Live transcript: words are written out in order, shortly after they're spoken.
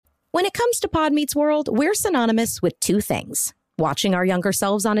When it comes to Pod Meets World, we're synonymous with two things: watching our younger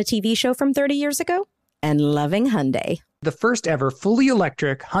selves on a TV show from 30 years ago and loving Hyundai. The first ever fully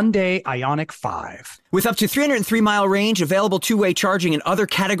electric Hyundai Ioniq 5. With up to 303-mile range, available two-way charging, and other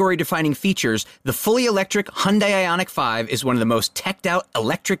category-defining features, the fully electric Hyundai Ioniq 5 is one of the most teched-out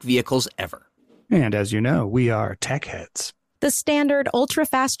electric vehicles ever. And as you know, we are tech heads. The standard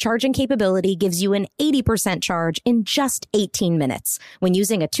ultra-fast charging capability gives you an 80% charge in just 18 minutes when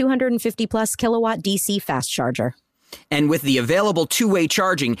using a 250-plus kilowatt DC fast charger. And with the available two-way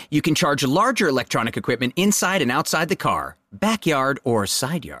charging, you can charge larger electronic equipment inside and outside the car, backyard or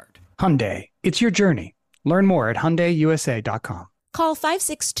side yard. Hyundai, it's your journey. Learn more at HyundaiUSA.com. Call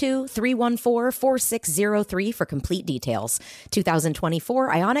 562-314-4603 for complete details.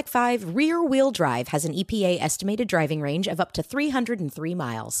 2024 Ioniq 5 rear-wheel drive has an EPA estimated driving range of up to 303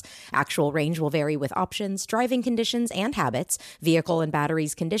 miles. Actual range will vary with options, driving conditions and habits, vehicle and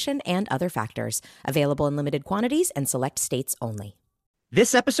batteries condition, and other factors. Available in limited quantities and select states only.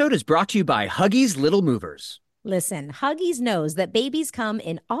 This episode is brought to you by Huggies Little Movers. Listen, Huggies knows that babies come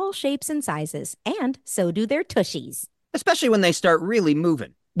in all shapes and sizes, and so do their tushies. Especially when they start really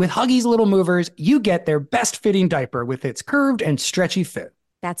moving. With Huggies Little Movers, you get their best-fitting diaper with its curved and stretchy fit.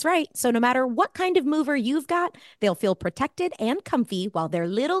 That's right. So no matter what kind of mover you've got, they'll feel protected and comfy while their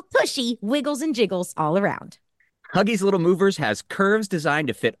little tushy wiggles and jiggles all around. Huggies Little Movers has curves designed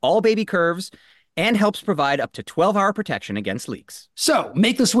to fit all baby curves and helps provide up to 12-hour protection against leaks. So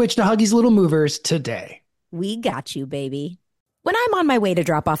make the switch to Huggies Little Movers today. We got you, baby. When I'm on my way to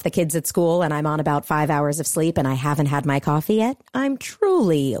drop off the kids at school and I'm on about 5 hours of sleep and I haven't had my coffee yet, I'm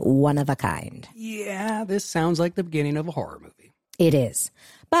truly one of a kind. Yeah, this sounds like the beginning of a horror movie. It is.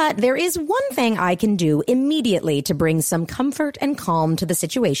 But there is one thing I can do immediately to bring some comfort and calm to the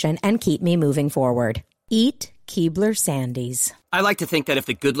situation and keep me moving forward. Eat Keebler Sandies. I like to think that if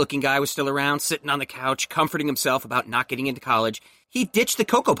the good-looking guy was still around, sitting on the couch, comforting himself about not getting into college, he'd ditch the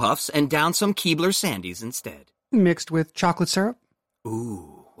Cocoa Puffs and down some Keebler Sandies instead. Mixed with chocolate syrup?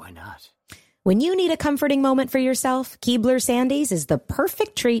 Ooh, why not? When you need a comforting moment for yourself, Keebler Sandies is the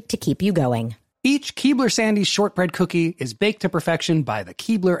perfect treat to keep you going. Each Keebler Sandies shortbread cookie is baked to perfection by the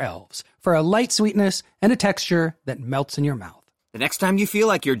Keebler elves for a light sweetness and a texture that melts in your mouth. The next time you feel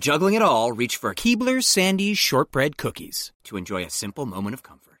like you're juggling it all, reach for Keebler Sandies shortbread cookies to enjoy a simple moment of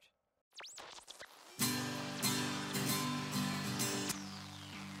comfort.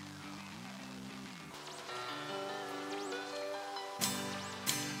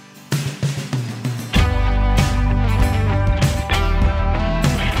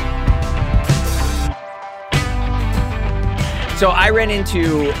 So I ran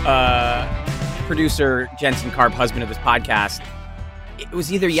into producer Jensen Karp, husband of this podcast. It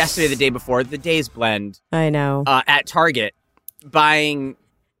was either yesterday or the day before. The days blend. I know. At Target, buying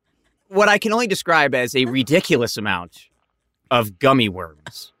what I can only describe as a ridiculous amount of gummy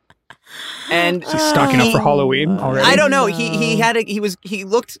worms. And Is he stocking up for Halloween already? I don't know. He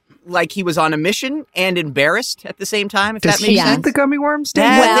looked like he was on a mission and embarrassed at the same time. If Does that makes he sense. eat the gummy worms?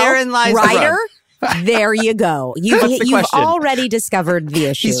 Well, therein lies the Ryder, rub. there you go. You've question? already discovered the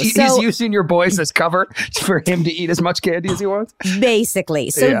issue. He's using your boys as cover for him to eat as much candy as he wants?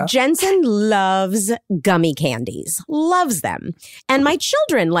 Basically. So Yeah. Jensen loves gummy candies, loves them. And my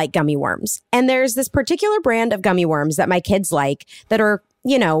children like gummy worms. And there's this particular brand of gummy worms that my kids like that are,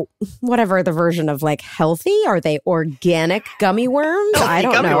 you know, whatever the version of like healthy. Are they organic gummy worms? I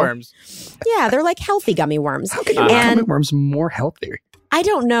don't Gummy know. worms. Yeah, they're like healthy gummy worms. How can you make gummy worms more healthy? I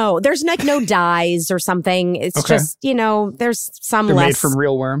don't know. There's like no dyes or something. It's Okay. just, you know, there's some They're less. made from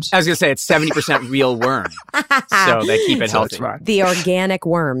real worms? I was going to say it's 70% real worm. So they keep it So healthy. it's fine. The organic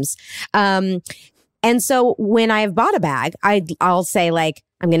worms. And so when I've bought a bag, I'll say like,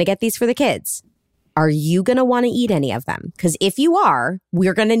 I'm going to get these for the kids. Are you going to want to eat any of them? Because if you are,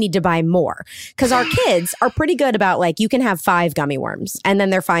 we're going to need to buy more. Because our kids are pretty good about like, you can have 5 gummy worms and then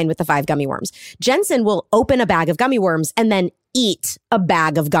they're fine with the 5 gummy worms. Jensen will open a bag of gummy worms and then eat a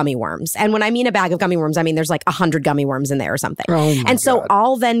bag of gummy worms. And when I mean a bag of gummy worms, I mean there's like 100 gummy worms in there or something. Oh my and so God.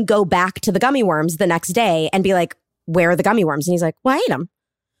 I'll then go back to the gummy worms the next day and be like, where are the gummy worms? And he's like, well, I ate them.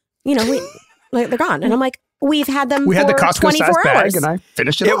 You know, like, they're gone. And I'm like, we've had them We for had the Costco 24 size hours. bag and I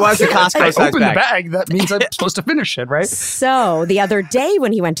finished it It off. was the Costco I size opened bag. the bag. That means I'm supposed to finish it, right? So the other day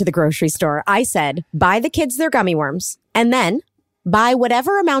when he went to the grocery store, I said, buy the kids their gummy worms and then buy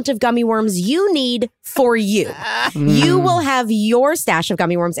whatever amount of gummy worms you need for you. You will have your stash of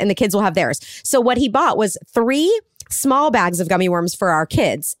gummy worms and the kids will have theirs. So what he bought was 3 small bags of gummy worms for our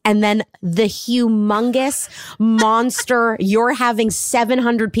kids and then the humongous monster, you're having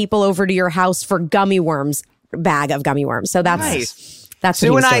 700 people over to your house for gummy worms bag of gummy worms. So that's Nice. That's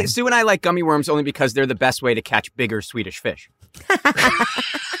Sue what and he was I. doing. Sue and I like gummy worms only because they're the best way to catch bigger Swedish fish.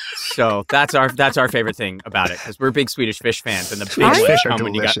 So that's our favorite thing about it, because we're big Swedish fish fans, and the big Swedish fish fish are come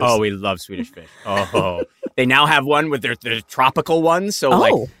when you got. delicious. Oh, we love Swedish fish. Oh, they now have one with their tropical ones. So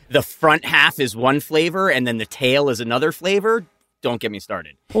like the front half is one flavor, and then the tail is another flavor. Don't get me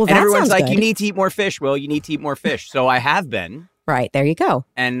started. Well, and that everyone's sounds like, good. "You need to eat more fish." Well, you need to eat more fish. So I have been, Right, there you go.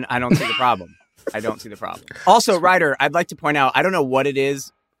 and I don't see the problem. I don't see the problem. Also, Ryder, I'd like to point out, I don't know what it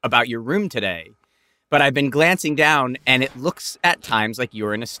is about your room today, but I've been glancing down, and it looks at times like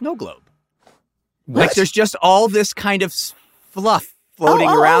you're in a snow globe. What? Like there's just all this kind of fluff floating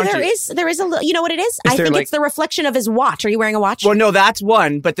around there you. is a little, you know what it is? I there, think like- it's the reflection of his watch. Are you wearing a watch? Well, no, that's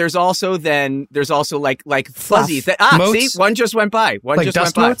one, but there's also like fuzzy. Motes? See, one just went by. One Like just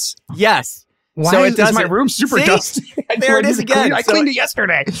dust went by. motes? Yes. Why So is it doesn't. my room super See? dusty? There it is again. I So- cleaned it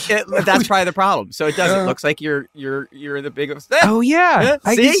yesterday. That's probably the problem. So it does. It looks like you're the big. Oh yeah,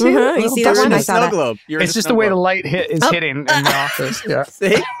 I See? can see Uh-huh, it. you see You're that in one? a I saw snow that. globe. You're in It's a just snow the way the globe. light is hitting in the office. Yeah.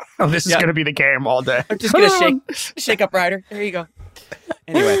 See? Oh, this is Yeah. going to be the game all day. I'm just gonna shake up Ryder. There you go.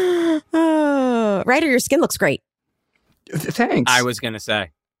 Anyway, Ryder, your skin looks great. Thanks. I was gonna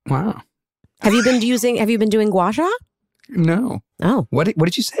say. Wow. Have you been doing gua sha? No. Oh, What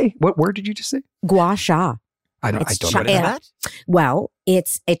did you say? What word did you just say? gua sha. I don't It's know. Chi- What is yeah. that? Well,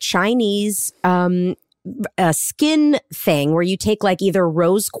 it's a Chinese a skin thing where you take like either a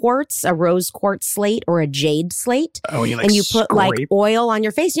rose quartz slate, or a jade slate. Oh, you like And you put like scrape? oil on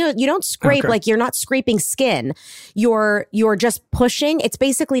your face. You know, you don't scrape, Okay. like you're not scraping skin. You're just pushing. It's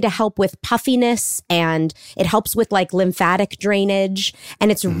basically to help with puffiness, and it helps with like lymphatic drainage,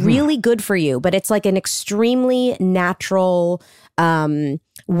 and it's really good for you. But it's like an extremely natural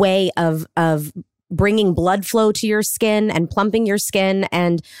way of bringing blood flow to your skin and plumping your skin.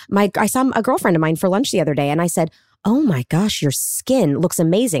 And I saw a girlfriend of mine for lunch the other day, and I said, "Oh my gosh, your skin looks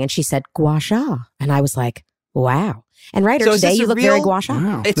amazing." And she said, "Gua sha." And I was like, wow. And Ryder, So is today this you a look real- very gua sha.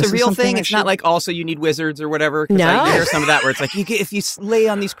 Wow. It's This a is real something thing. I It's not should- like also you need wizards or whatever. 'Cause No. I hear some of that where it's like if you lay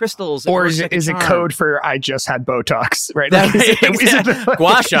on these crystals. Or works is like it, a is it charm. code for I just had Botox, right? That- Like, is it the-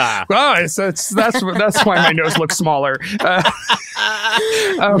 Gua sha. Oh, that's why my nose looks smaller.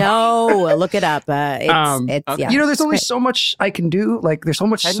 No, look it up. It's okay. yeah. You know, there's only Great. so much I can do. Like, there's so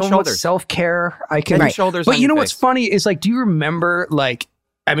much Head and much shoulders. self-care I can. Head and shoulders But on you your know what's face. funny is like, do you remember like?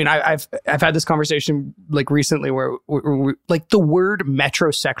 I mean, I've had this conversation like recently where like the word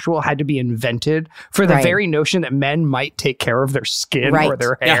metrosexual had to be invented for the Right. very notion that men might take care of their skin Right. or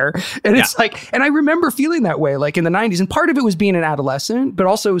their Yeah. hair. And it's like, and I remember feeling that way like in the 90s. And part of it was being an adolescent, but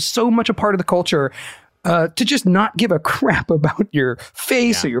also so much a part of the culture to just not give a crap about your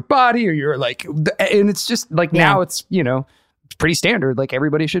face or your body or your like, and it's just like now it's, you know, pretty standard. Like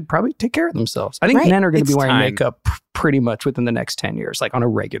everybody should probably take care of themselves. I think Right. men are going to be It's wearing time. makeup pretty much within the next 10 years, like on a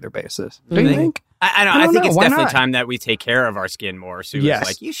regular basis. Do you Mhm. think? I know. I I don't think know. it's Why definitely not? time that we take care of our skin more. Sue Yes. is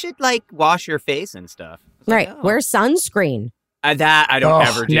like, you should like wash your face and stuff. It's like, Right. oh. Wear sunscreen. That I don't Oh,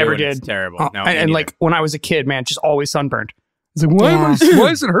 ever do. never and It's did. terrible. Oh, No, and me like when I was a kid, man, just always sunburned. It's like, Yeah. why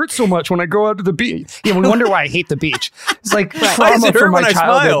does it hurt so much when I go out to the beach? Yeah, we wonder why I hate the beach. It's like Why does trauma it hurt from when my I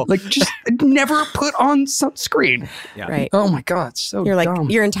childhood. smile? Like just never put on sunscreen. neither. Right. Oh my God, it's so You're like dumb.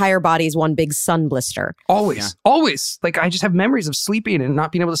 your entire body's one big sun blister. Always. Like I just have memories of sleeping and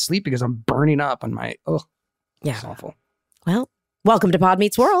not being able to sleep because I'm burning up on my, Yeah. it's awful. Well, welcome to Pod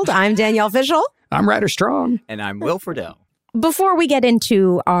Meets World. I'm Danielle Fishel. I'm Ryder Strong. And I'm Will Friedle. Before we get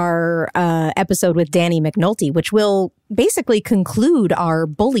into our episode with Danny McNulty, which will basically conclude our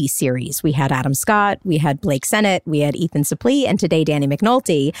bully series, we had Adam Scott, we had Blake Sennett, we had Ethan Suplee, and today Danny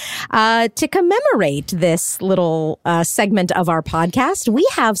McNulty. To commemorate this little segment of our podcast, we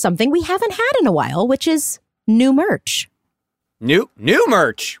have something we haven't had in a while, which is new merch. New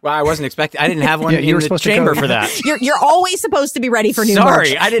merch. Well, I wasn't expecting. I didn't have one Yeah, you in were the supposed to chamber go. for that. You're always supposed to be ready for new merch.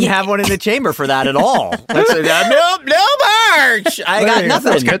 Sorry, I didn't have one in the chamber for that at all. That's no merch. I got nothing.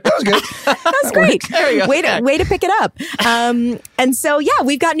 That was good. That was good. That's great. There you go. Way to pick it up. And so, yeah,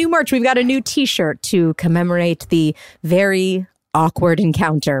 we've got new merch. We've got a new T-shirt to commemorate the very awkward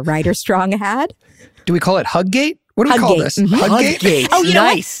encounter Ryder Strong had. Do we call it Huggate? What do we call Huggate. this? Mhm. Huggate? Oh, you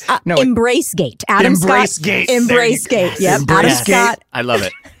nice. know what? No, Embrace Gate. Adam Embrace Scott. Gate. Embrace There you Gate. go. Yep. Embrace Adam Gate. Scott. I love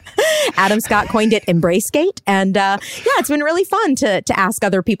it. Adam Scott coined it Embrace Gate. And yeah, it's been really fun to ask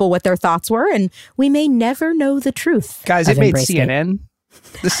other people what their thoughts were. And we may never know the truth. Guys, of it made Embrace Gate. CNN.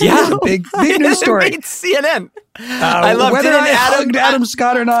 This is a big news story. It's CNN. I love whether didn't I hugged Adam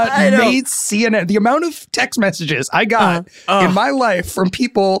Scott or not. I know. Made CNN. The amount of text messages I got in my life from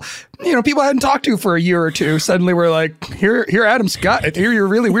people, people I hadn't talked to for a year or two, suddenly were like, "Here, Adam Scott. Here, you're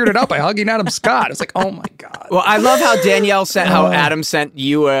really weirded out by hugging Adam Scott." It's like, oh my god. Well, I love how Danielle sent, how Adam sent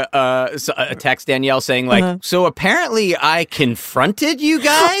you a text, Danielle, saying like, "So apparently I confronted you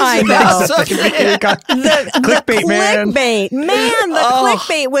guys." I know. Clickbait, man. The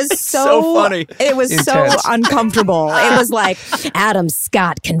clickbait was so funny. It was Intense. so uncomfortable. It was like Adam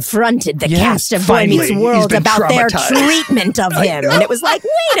Scott confronted the cast of Boy finally, Meets he's World been about their traumatized. treatment of him, and it was like,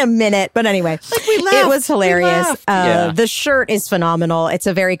 wait a minute. But anyway, it was hilarious. The shirt is phenomenal. It's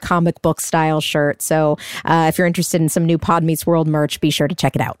a very comic book style shirt. So if you're interested in some new Pod Meets World merch, be sure to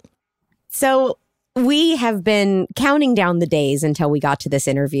check it out. So we have been counting down the days until we got to this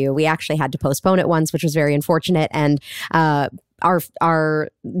interview. We actually had to postpone it once, which was very unfortunate. And our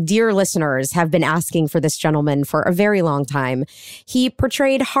dear listeners have been asking for this gentleman for a very long time. He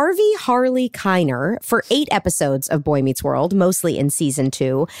portrayed Harvey Harley Kiner for 8 episodes of Boy Meets World, mostly in season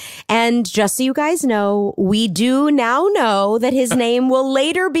 2. And just so you guys know, we do now know that his name will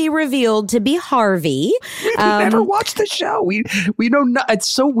later be revealed to be Harvey. We've never watched the show. We know. It's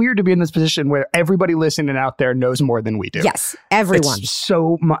so weird to be in this position where everybody listening out there knows more than we do. Yes, everyone.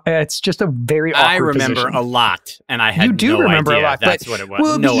 It's just a very awkward I remember position. a lot, and I had You do no remember idea a lot. that's but, what it was.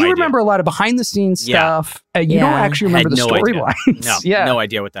 Well, no you idea. remember a lot of behind the scenes stuff. You don't actually remember Had the no idea. storylines. No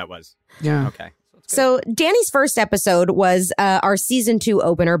idea what that was. Yeah. Okay. So Danny's first episode was our season 2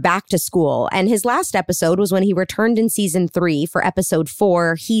 opener, Back to School. And his last episode was when he returned in season 3 for episode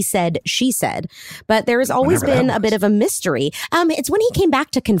 4, He Said, She Said. But there has always been a bit of a mystery. It's when he came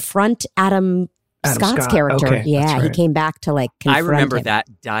back to confront Adam Scott's character. Okay, yeah, right. he came back to confront I remember him.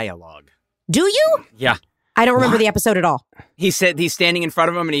 that dialogue. Do you? Yeah. I don't remember the episode at all. He said he's standing in front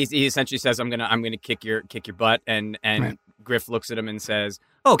of him, and he essentially says, "I'm gonna kick your butt," and Right. Griff looks at him and says,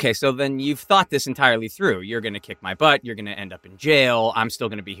 "Okay, so then you've thought this entirely through. You're gonna kick my butt. You're gonna end up in jail. I'm still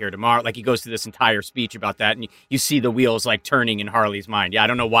gonna be here tomorrow." Like he goes through this entire speech about that, and you see the wheels turning in Harley's mind. Yeah, I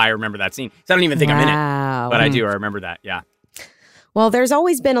don't know why I remember that scene. 'Cause I don't even think I'm in it, but I do. I remember that. Yeah. Well, there's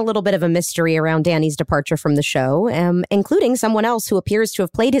always been a little bit of a mystery around Danny's departure from the show, including someone else who appears to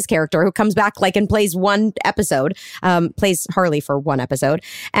have played his character, who comes back and plays one episode, plays Harley for one episode.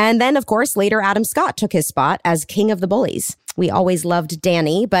 And then, of course, later Adam Scott took his spot as King of the Bullies. We always loved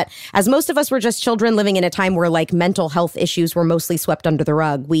Danny, but as most of us were just children living in a time where mental health issues were mostly swept under the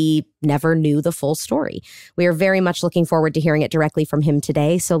rug, we never knew the full story. We are very much looking forward to hearing it directly from him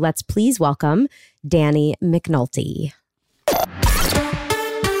today. So let's please welcome Danny McNulty.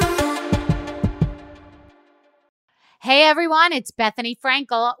 Hey everyone, it's Bethany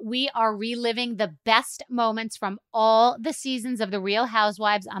Frankel. We are reliving the best moments from all the seasons of The Real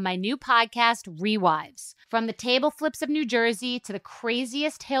Housewives on my new podcast, Rewives. From the table flips of New Jersey to the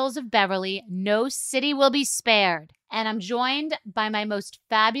craziest hills of Beverly, no city will be spared. And I'm joined by my most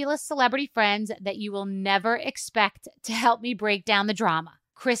fabulous celebrity friends that you will never expect to help me break down the drama.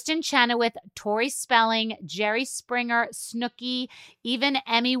 Kristen Chenoweth, Tori Spelling, Jerry Springer, Snooki, even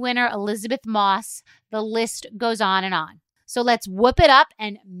Emmy winner Elizabeth Moss. The list goes on and on. So let's whoop it up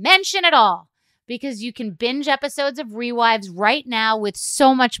and mention it all, because you can binge episodes of Rewives right now with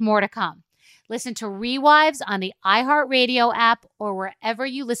so much more to come. Listen to Rewives on the iHeartRadio app or wherever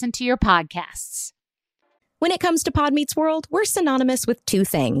you listen to your podcasts. When it comes to Pod Meets World, we're synonymous with 2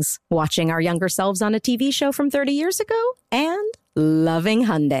 things: watching our younger selves on a TV show from 30 years ago and loving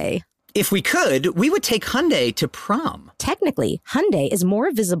Hyundai. If we could, we would take Hyundai to prom. Technically, Hyundai is more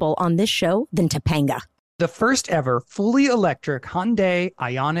visible on this show than Topanga. The first ever fully electric Hyundai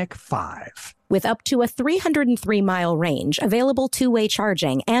Ioniq 5. With up to a 303-mile range, available 2-way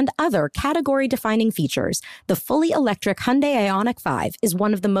charging, and other category-defining features, the fully electric Hyundai Ioniq 5 is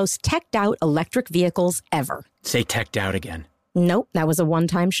one of the most teched-out electric vehicles ever. Say teched out again. Nope, that was a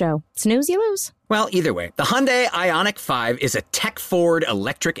one-time show. Snooze, you lose. Well, either way, the Hyundai Ioniq 5 is a tech-forward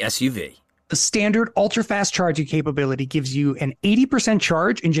electric SUV. The standard ultra-fast charging capability gives you an 80%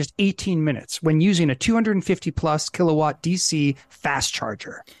 charge in just 18 minutes when using a 250-plus kilowatt DC fast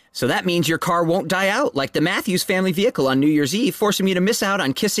charger. So that means your car won't die out like the Matthews family vehicle on New Year's Eve, forcing me to miss out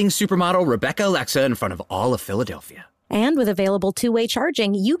on kissing supermodel Rebecca Alexa in front of all of Philadelphia. And with available 2-way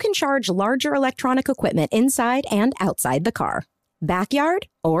charging, you can charge larger electronic equipment inside and outside the car. Backyard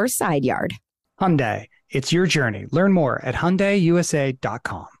or side yard. Hyundai, it's your journey. Learn more at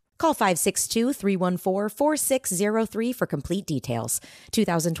HyundaiUSA.com. Call 562-314-4603 for complete details.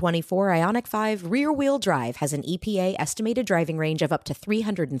 2024 Ioniq 5 rear-wheel drive has an EPA estimated driving range of up to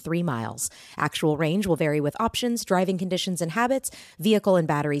 303 miles. Actual range will vary with options, driving conditions and habits, vehicle and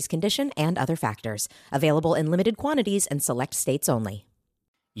batteries condition, and other factors. Available in limited quantities and select states only.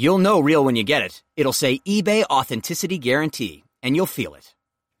 You'll know real when you get it. It'll say eBay Authenticity Guarantee, and you'll feel it.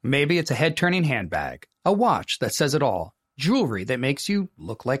 Maybe it's a head-turning handbag, a watch that says it all, jewelry that makes you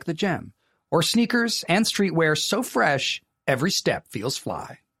look like the gem, or sneakers and streetwear so fresh, every step feels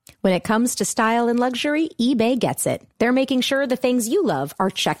fly. When it comes to style and luxury, eBay gets it. They're making sure the things you love are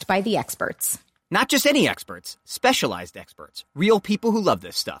checked by the experts. Not just any experts, specialized experts, real people who love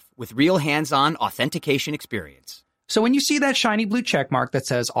this stuff, with real hands-on authentication experience. So when you see that shiny blue checkmark that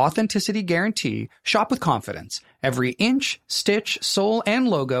says Authenticity Guarantee, shop with confidence. Every inch, stitch, sole, and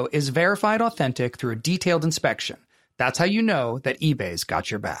logo is verified authentic through a detailed inspection. That's how you know that eBay's got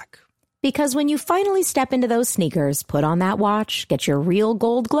your back. Because when you finally step into those sneakers, put on that watch, get your real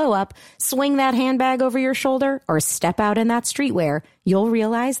gold glow up, swing that handbag over your shoulder, or step out in that streetwear, you'll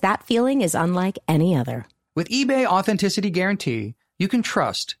realize that feeling is unlike any other. With eBay Authenticity Guarantee, you can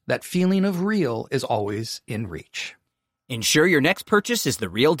trust that feeling of real is always in reach. Ensure your next purchase is the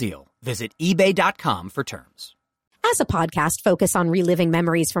real deal. Visit ebay.com for terms. As a podcast focused on reliving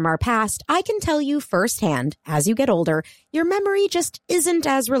memories from our past, I can tell you firsthand, as you get older, your memory just isn't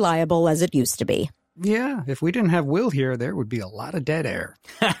as reliable as it used to be. Yeah, if we didn't have Will here, there would be a lot of dead air.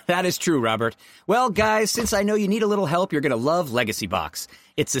 That is true, Robert. Well, guys, since I know you need a little help, you're going to love Legacy Box.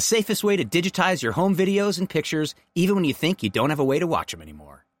 It's the safest way to digitize your home videos and pictures, even when you think you don't have a way to watch them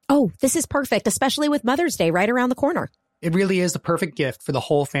anymore. Oh, this is perfect, especially with Mother's Day right around the corner. It really is the perfect gift for the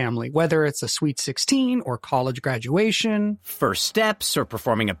whole family, whether it's a sweet 16 or college graduation. First steps or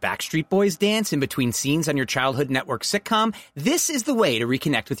performing a Backstreet Boys dance in between scenes on your childhood network sitcom, this is the way to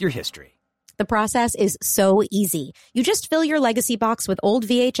reconnect with your history. The process is so easy. You just fill your Legacy Box with old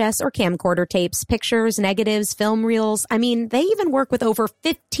VHS or camcorder tapes, pictures, negatives, film reels. I mean, they even work with over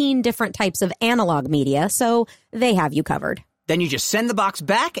 15 different types of analog media, so they have you covered. Then you just send the box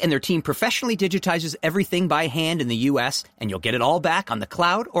back, and their team professionally digitizes everything by hand in the U.S., and you'll get it all back on the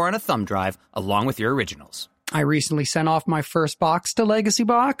cloud or on a thumb drive, along with your originals. I recently sent off my first box to Legacy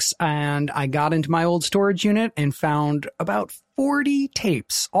Box, and I got into my old storage unit and found about 40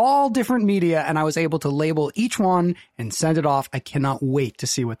 tapes, all different media, and I was able to label each one and send it off. I cannot wait to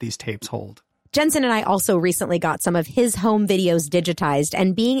see what these tapes hold. Jensen and I also recently got some of his home videos digitized,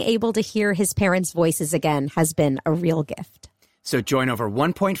 and being able to hear his parents' voices again has been a real gift. So join over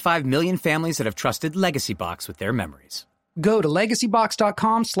 1.5 million families that have trusted Legacy Box with their memories. Go to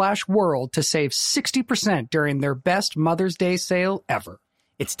legacybox.com/world to save 60% during their best Mother's Day sale ever.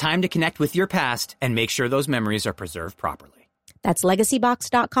 It's time to connect with your past and make sure those memories are preserved properly. That's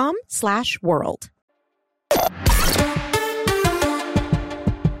legacybox.com/world.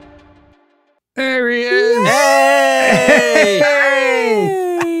 There he is. Hey!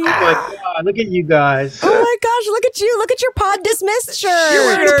 Oh my God, look at you guys. Oh my gosh, look at you. Look at your Pod Dismissed shirt.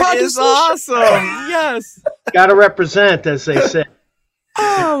 Your shirt is awesome. Yes. Gotta represent, as they say.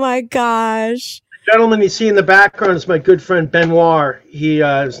 Oh my gosh. The gentleman you see in the background is my good friend Benoit. He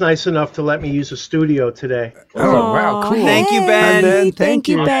is nice enough to let me use a studio today. Oh, wow, cool. Thank you, Ben. Hey, thank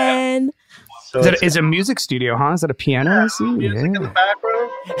you, Ben. So Is it a music studio, huh? Is that a piano? I see? music in the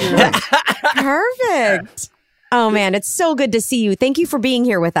background. Perfect. Oh man, it's so good to see you. Thank you for being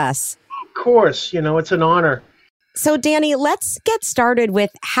here with us. Of course, it's an honor. So Danny, let's get started with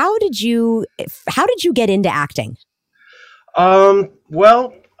how did you get into acting?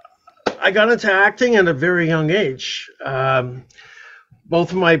 Well, I got into acting at a very young age.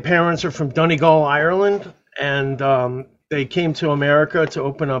 Both of my parents are from Donegal, Ireland, and they came to America to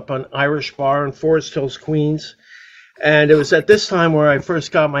open up an Irish bar in Forest Hills, Queens. And it was at this time where I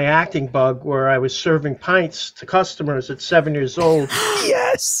first got my acting bug, where I was serving pints to customers at 7 years old.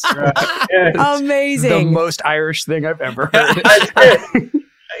 Yes. Yeah. Amazing. The most Irish thing I've ever heard. That's it.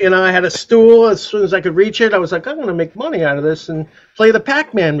 I had a stool. As soon as I could reach it, I was like, I'm going to make money out of this and play the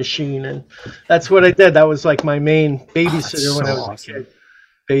Pac-Man machine. And that's what I did. That was like my main babysitter when I was a kid,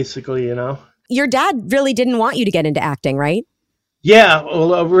 basically, Your dad really didn't want you to get into acting, right? Yeah.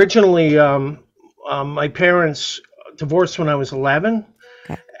 Well, originally, my parents divorced when I was 11.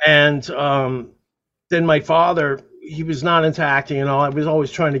 Okay. And then my father, he was not into acting and all. I was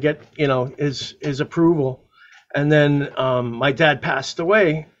always trying to get, his approval. And then my dad passed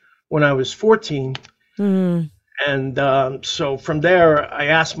away when I was 14. Mm. And so from there, I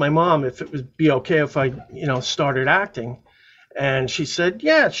asked my mom if it would be okay if I, started acting. And she said,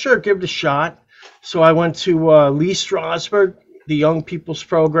 yeah, sure, give it a shot. So I went to Lee Strasberg the young people's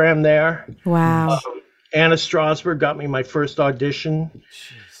program there. Wow. Anna Strasberg got me my first audition.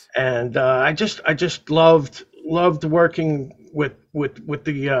 And I just loved working with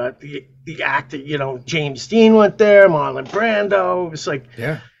the actor. You know, James Dean went there, Marlon Brando. It was like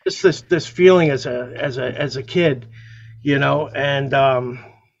just this feeling as a kid, you know. And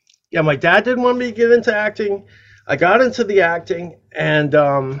my dad didn't want me to get into acting. I got into the acting, and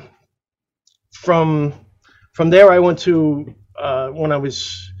from there I went to when I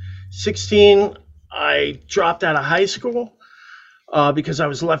was 16, I dropped out of high school. Because I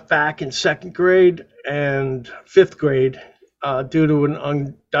was left back in second grade and fifth grade due to an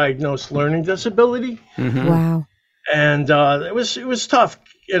undiagnosed learning disability. Mm-hmm. Wow. And it was tough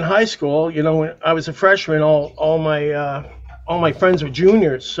in high school. You know, when I was a freshman, all my friends were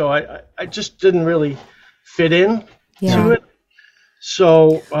juniors, so I just didn't really fit in to it.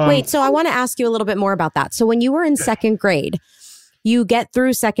 So wait, so I want to ask you a little bit more about that. So when you were in second grade, you get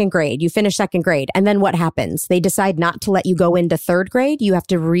through second grade, you finish second grade, and then what happens? They decide not to let you go into third grade? You have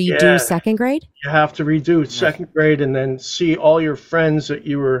to redo second grade? You have to redo second grade and then see all your friends that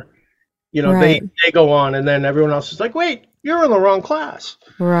you were, you know, they go on, and then everyone else is like, wait, you're in the wrong class.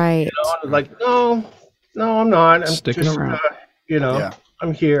 Right. You know, I'm like, no, I'm not. I'm sticking just, around.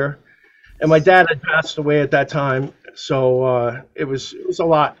 I'm here. And my dad had passed away at that time, so it was a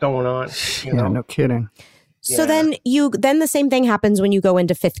lot going on. You know? No kidding. So then the same thing happens when you go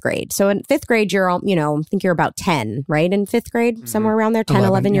into fifth grade. So in fifth grade, you're all, you know, I think you're about 10, right? In fifth grade, somewhere around there, 10,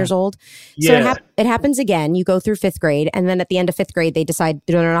 11 years old. So it happens again. You go through fifth grade, and then at the end of fifth grade, they decide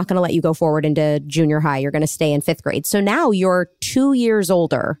they're not going to let you go forward into junior high. You're going to stay in fifth grade. So now you're 2 years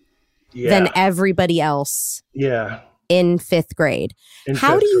older than everybody else in fifth grade.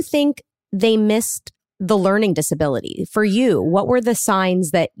 How do you think they missed the learning disability for you? What were the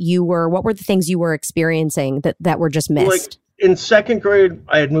signs what were the things you were experiencing that were just missed? Like in second grade,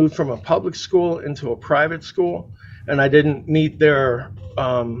 I had moved from a public school into a private school, and I didn't meet their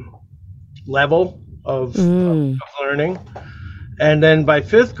level of learning. And then by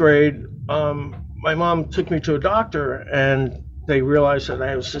fifth grade, my mom took me to a doctor, and they realized that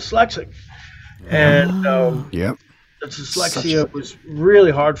I was dyslexic. And the dyslexia was really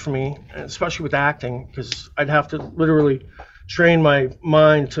hard for me, especially with acting, because I'd have to literally train my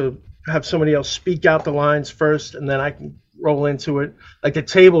mind to have somebody else speak out the lines first, and then I can roll into it. Like the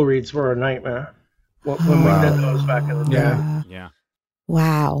table reads were a nightmare when we did those back in the day. Yeah.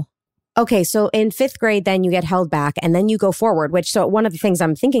 Wow. Okay, so in fifth grade, then you get held back, and then you go forward. So one of the things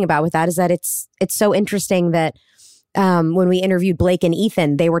I'm thinking about with that is that it's so interesting that when we interviewed Blake and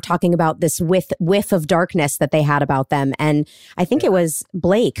Ethan, they were talking about this whiff of darkness that they had about them. And I think it was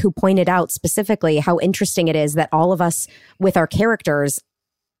Blake who pointed out specifically how interesting it is that all of us with our characters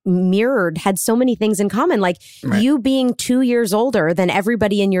had so many things in common. Like you being 2 years older than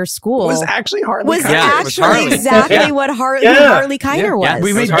everybody in your school was actually Harley. Was actually exactly what Harley Kiner was. Yeah,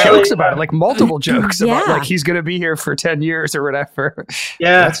 we made jokes about it, like multiple jokes about like he's going to be here for 10 years or whatever.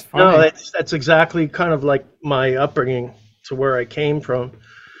 Yeah, that's funny. No, that's exactly kind of like my upbringing to where I came from.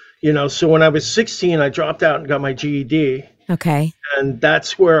 You know, so when I was 16, I dropped out and got my GED. Okay. And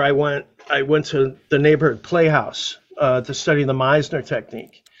that's where I went. I went to the neighborhood playhouse to study the Meisner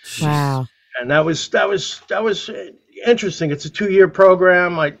technique. Wow. And that was interesting. It's a 2-year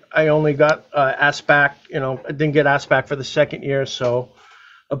program. I only got asked back, you know, I didn't get asked back for the second year. So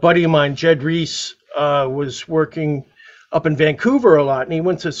a buddy of mine, Jed Reese, was working up in Vancouver a lot, and he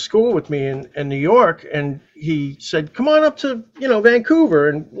went to school with me in New York, and he said, come on up to, you know, Vancouver,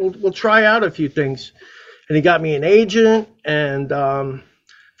 and we'll try out a few things. And he got me an agent, and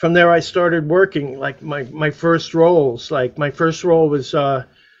from there I started working, like my first roles. Like my first role was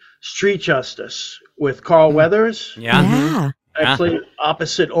Street Justice with Carl Weathers. Yeah. I played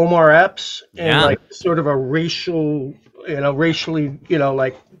opposite Omar Epps in like sort of a racially, you know,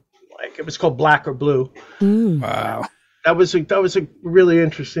 like it was called Black or Blue. Wow. That was a really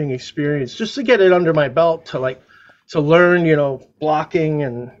interesting experience, just to get it under my belt, to learn, you know, blocking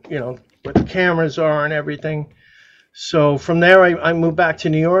and, you know, where the cameras are and everything. So from there, I moved back to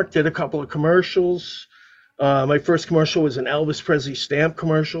New York, did a couple of commercials. My first commercial was an Elvis Presley stamp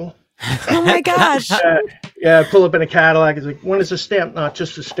commercial. Oh my gosh. I pull up in a Cadillac. It's like, when is a stamp? Not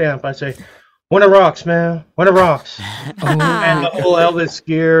just a stamp. I say, when it rocks, man. When it rocks. And the whole Elvis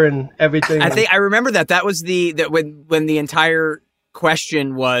gear and everything. I think I remember that. That was when the entire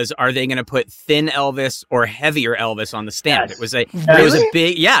question was, are they going to put thin Elvis or heavier Elvis on the stamp? Yes.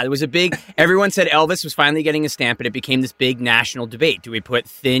 It was a big, everyone said Elvis was finally getting a stamp, and it became this big national debate. Do we put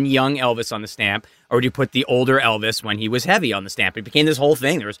thin young Elvis on the stamp, or do you put the older Elvis when he was heavy on the stamp? It became this whole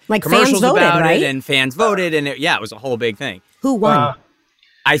thing. There was like commercials fans voted, about right? it, and fans voted, and it was a whole big thing. Who won?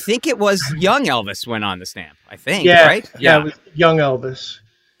 I think it was young Elvis went on the stamp. I think, Yeah, right? Yeah, it was young Elvis.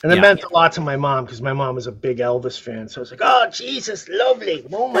 And it Yeah. meant a lot to my mom because my mom was a big Elvis fan. So I was like, oh, Jesus, lovely.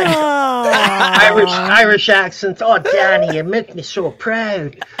 Oh, my God. Irish accent. Oh, Danny, you make me so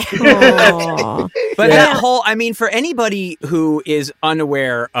proud. Aw. But that whole, I mean, for anybody who is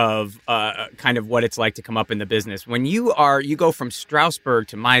unaware of kind of what it's like to come up in the business, when you go from Strasbourg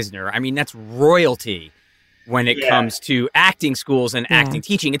to Meisner, I mean, that's royalty when it comes to acting schools and acting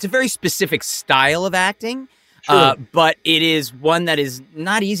teaching. It's a very specific style of acting. But it is one that is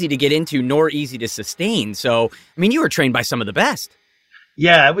not easy to get into nor easy to sustain. So, I mean, you were trained by some of the best.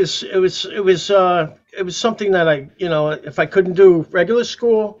 Yeah, it was something that I, if I couldn't do regular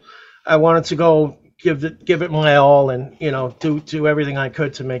school, I wanted to go give it my all and, do everything I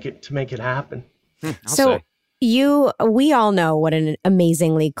could to make it happen. We all know what an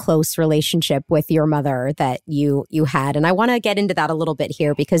amazingly close relationship with your mother that you had. And I want to get into that a little bit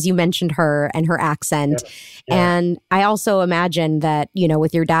here because you mentioned her and her accent. Yeah. And I also imagine that,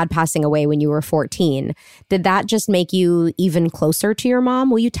 with your dad passing away when you were 14, did that just make you even closer to your mom?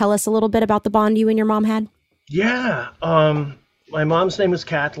 Will you tell us a little bit about the bond you and your mom had? Yeah. My mom's name is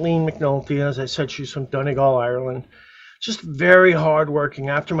Kathleen McNulty. As I said, she's from Donegal, Ireland. Just very hardworking.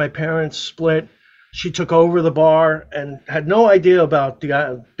 After my parents split, she took over the bar and had no idea about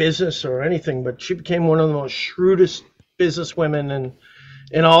the business or anything, but she became one of the most shrewdest businesswomen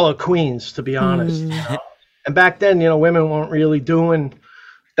in all of Queens, to be honest. And back then, women weren't really doing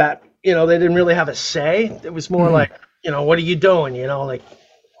that. They didn't really have a say. It was more like, what are you doing? Like,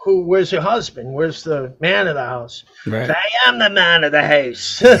 where's your husband? Where's the man of the house? Right. I am the man of the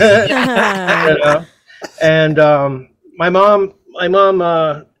house. And my mom,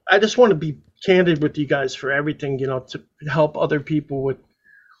 I just want to be candid with you guys for everything, to help other people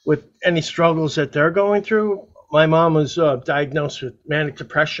with any struggles that they're going through. My mom was diagnosed with manic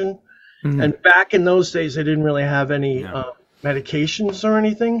depression. And back in those days, they didn't really have any medications or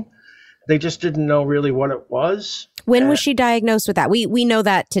anything. They just didn't know really what it was. When was she diagnosed with that? We know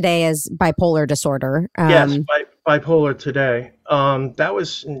that today as bipolar disorder. Yes, bipolar today. That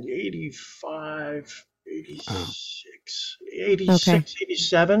was in 85, 86,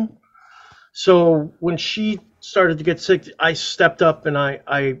 87. So when she started to get sick, I stepped up and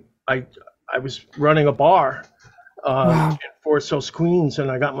I was running a bar in Forest Hills, Queens,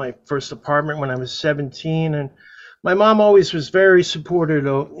 and I got my first apartment when I was 17. And my mom always was very supportive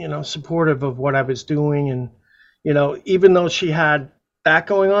of what I was doing. And, even though she had that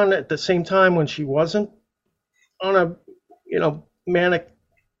going on at the same time when she wasn't on a, manic,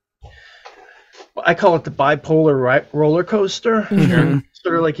 I call it the bipolar roller coaster.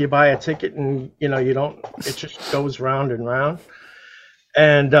 Sort of like you buy a ticket and, it just goes round and round.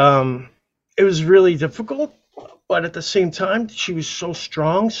 And it was really difficult, but at the same time, she was so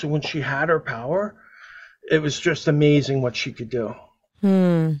strong. So when she had her power, it was just amazing what she could do.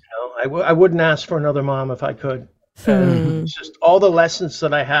 I wouldn't ask for another mom if I could. And it's just all the lessons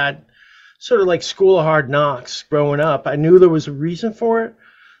that I had, sort of like School of Hard Knocks growing up. I knew there was a reason for it,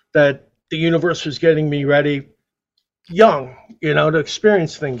 that the universe was getting me ready young, to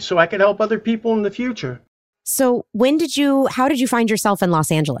experience things so I could help other people in the future. So how did you find yourself in Los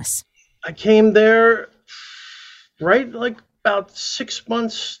Angeles? I came there right like about 6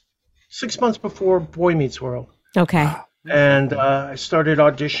 months before Boy Meets World. Okay. And I started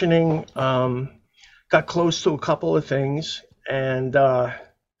auditioning, got close to a couple of things, and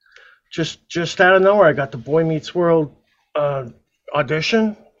just out of nowhere, I got the Boy Meets World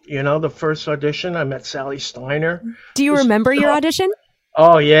audition. The first audition, I met Sally Steiner. Do you remember your audition?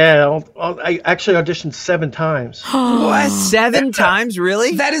 Oh, yeah. I actually auditioned 7 times. What? 7 times?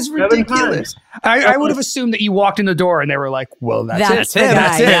 Really? That is ridiculous. I would have assumed that you walked in the door and they were like, well, that's it.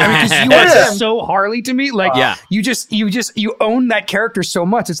 That's it. I mean, because you are so Harley to me. Like, you own that character so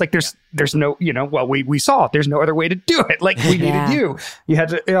much. It's like, there's no, we saw it. There's no other way to do it. Like, we needed you. You had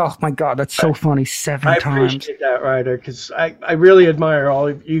to, oh my God, that's so funny. 7 times. I appreciate that, Ryder, because I really admire all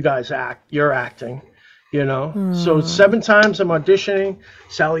of you guys your acting. So 7 times I'm auditioning.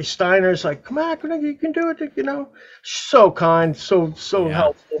 Sally Steiner's like, come on, you can do it. So kind, so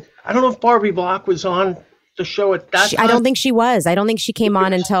helpful. I don't know if Barbie Block was on the show at that time. I don't think she was. I don't think she came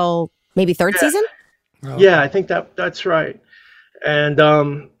on until maybe third season. Yeah, I think that's right. And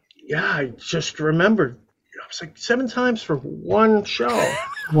I just remembered was like 7 times for one show.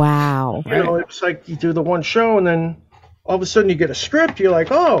 Wow. You know, it's like you do the one show and then all of a sudden you get a script. You're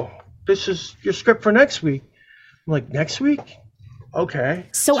like, oh, this is your script for next week. I'm like, next week? Okay.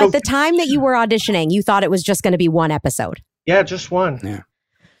 So at the time that you were auditioning, you thought it was just going to be one episode? Yeah, just one. Yeah.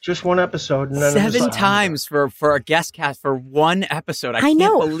 Just one episode. And then 7 times for a guest cast for one episode. I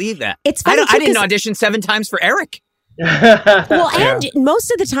know. Can't believe that. It's funny I didn't audition 7 times for Eric. Well, and most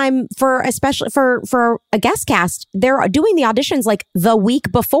of the time, especially for a guest cast, they're doing the auditions like the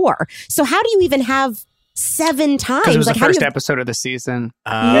week before. So how do you even have 7 times? Because it was like, the first episode of the season.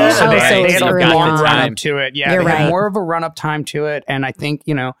 So So they had a early long on. run up to it. Yeah, You're they had right. more of a run up time to it. And I think,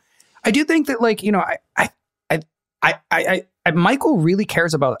 you know, I do think that, like, you know, Michael really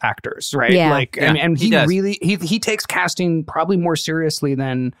cares about actors, right? Yeah. Like, Yeah, and he he does. really he takes casting probably more seriously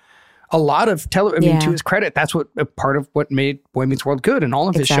than a lot of mean, to his credit, that's what a part of what made Boy Meets World good and all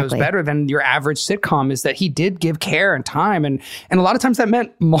of his shows Exactly. better than your average sitcom is that he did give care and time, and a lot of times that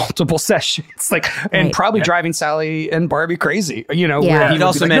meant multiple sessions, like and probably driving Sally and Barbie crazy, you know. Yeah. Where he It would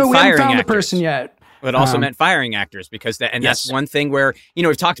also be like, meant no, we haven't firing found the actors. person yet. It also meant firing actors because that's one thing where, you know,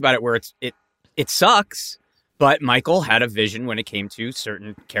 we've talked about it where it sucks, but Michael had a vision when it came to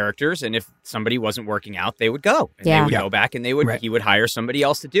certain characters, and if somebody wasn't working out, they would go. And they would go back and he would hire somebody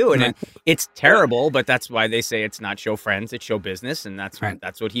else to do it. And it's terrible, but that's why they say it's not show friends, it's show business, and that's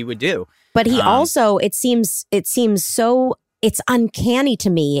what he would do. But he also, it seems so, it's uncanny to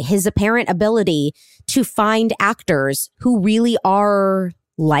me, his apparent ability to find actors who really are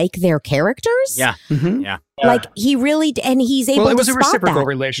like their characters. Yeah. Mm-hmm. Yeah. Like he really, and he's able to Well, it was a spot reciprocal that.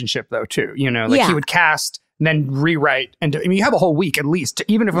 relationship though, too. You know, like he would cast and then rewrite. And I mean, you have a whole week at least.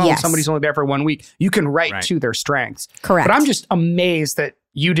 Even if somebody's only there for 1 week, you can write to their strengths. Correct. But I'm just amazed that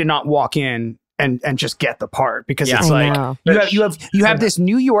you did not walk in and just get the part, because it's like you have this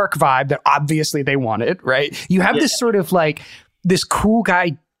New York vibe that obviously they wanted, right? You have this sort of like this cool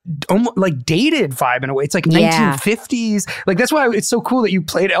guy, almost like dated vibe in a way. It's like 1950s. Like that's why it's so cool that you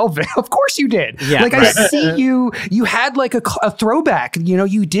played Elvin. Of course you did. Yeah, like I see you had like a throwback. You know,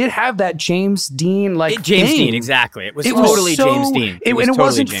 you did have that James Dean James Dean, exactly. It was totally James Dean. It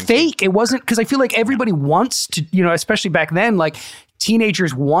wasn't fake. It wasn't, because I feel like everybody wants to, you know, especially back then, like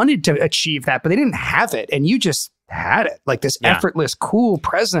teenagers wanted to achieve that, but they didn't have it, and you just had it, like this effortless, cool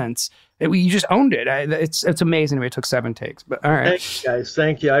presence. You just owned it. It's amazing to me. It took 7 takes, but all right. Thank you, guys.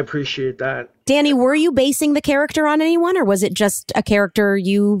 Thank you. I appreciate that. Danny, were you basing the character on anyone, or was it just a character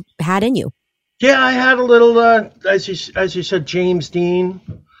you had in you? Yeah, I had a little, as you said, James Dean,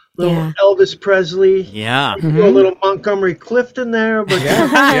 little Elvis Presley. Yeah. A little Montgomery Clifton there, but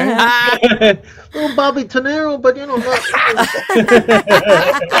little Bobby Tenero, but you know,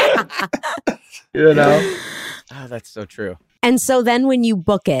 you know. Oh, that's so true. And so then when you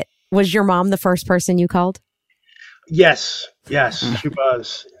book it, was your mom the first person you called? Yes, she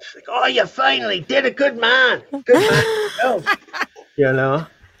was. She's like, oh, you finally did it. Good man. Oh. You know?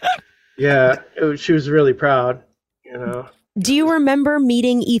 Yeah, she was really proud, you know. Do you remember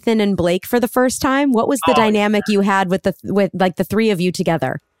meeting Ethan and Blake for the first time? What was the dynamic you had with the three of you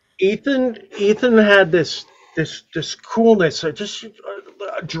together? Ethan had this coolness, just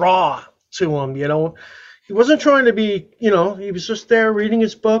a draw to him, you know. He wasn't trying to be, you know, he was just there reading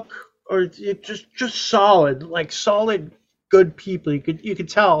his book, or just solid, good people. You could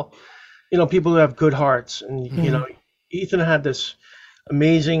tell, you know, people who have good hearts, and you know, Ethan had this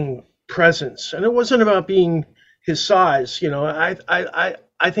amazing presence, and it wasn't about being his size. You know, I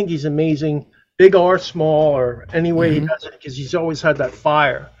think he's amazing, big or small, or any way he does it, because he's always had that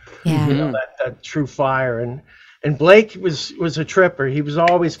fire, you know, that true fire. And Blake was a tripper. He was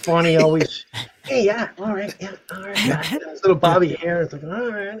always funny, always, hey, all right. His little bobby hair. It's like,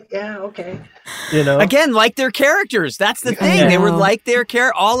 all right, okay. You know, again, like their characters. That's the thing. They were like their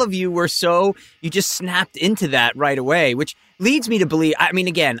character. All of you were you just snapped into that right away, which leads me to believe. I mean,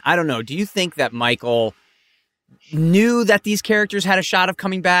 again, I don't know. Do you think that Michael knew that these characters had a shot of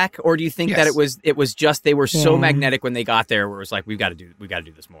coming back, or do you think that it was just they were so magnetic when they got there, where it was like we got to do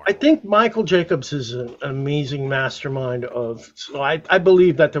this more? I think Michael Jacobs is an amazing mastermind so I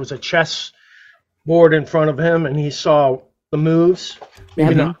believe that there was a chess board in front of him, and he saw the moves,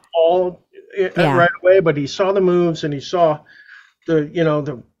 maybe not all right away, but he saw the moves, and he saw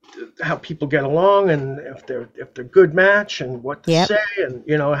the how people get along, and if they're good match, and what to say, and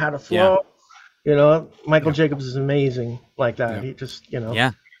you know how to flow. You know, Michael Jacobs is amazing like that. He just, you know.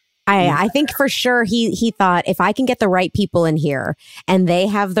 Yeah. I think for sure he thought, if I can get the right people in here and they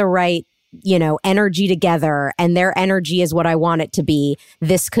have the right energy together and their energy is what I want it to be,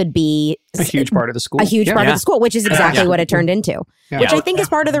 this could be a huge part of the school. A huge part of the school, which is exactly what it turned into. Yeah. Which I think is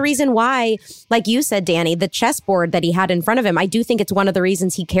part of the reason why, like you said, Danny, the chessboard that he had in front of him, I do think it's one of the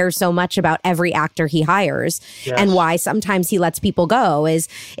reasons he cares so much about every actor he hires and why sometimes he lets people go is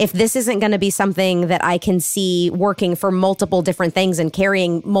if this isn't going to be something that I can see working for multiple different things and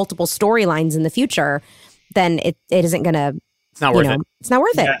carrying multiple storylines in the future, then it isn't going to. It's not worth it. It's not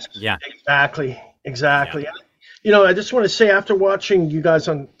worth it. Yes, Yeah. Exactly. Yeah. I just want to say after watching you guys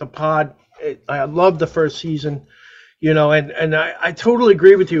on the pod, I loved the first season, and I totally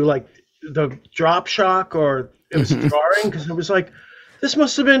agree with you. Like the drop shock or it was jarring because it was like, this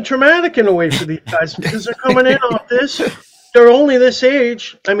must have been traumatic in a way for these guys because they're coming in off this. They're only this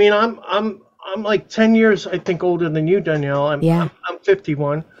age. I mean, I'm like 10 years, I think, older than you, Danielle. I'm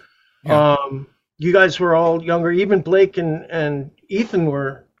 51. Yeah. You guys were all younger. Even Blake and Ethan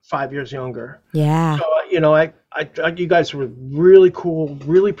were 5 years younger. Yeah. So, you guys were really cool,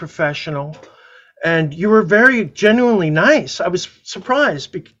 really professional, and you were very genuinely nice. I was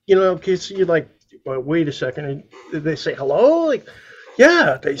surprised, because you're like, well, wait a second, did they say hello? Like,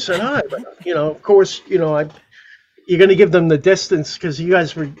 yeah, they said hi, but of course, you're going to give them the distance because you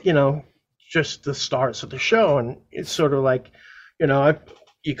guys were, just the stars of the show, and it's sort of like,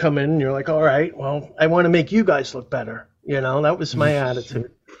 you come in and you're like, all right, well, I want to make you guys look better. That was my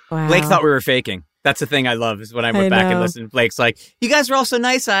attitude. Wow. Blake thought we were faking. That's the thing I love is when I went back and listened. Blake's like, you guys were all so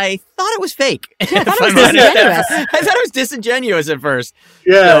nice. I thought it was fake. Yeah, I thought it was disingenuous. I thought it was disingenuous at first.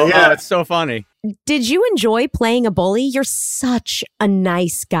 Yeah. Oh, it's so funny. Did you enjoy playing a bully? You're such a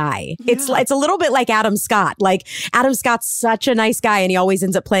nice guy. Yeah. It's a little bit like Adam Scott. Like Adam Scott's such a nice guy and he always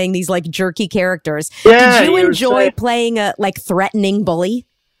ends up playing these like jerky characters. Yeah, did you enjoy playing a like threatening bully?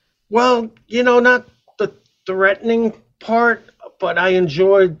 Well, not the threatening part, but I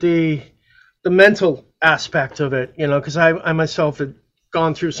enjoyed the mental aspect of it, because I myself had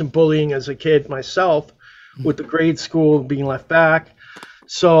gone through some bullying as a kid myself with the grade school being left back.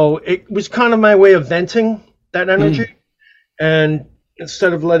 So it was kind of my way of venting that energy. And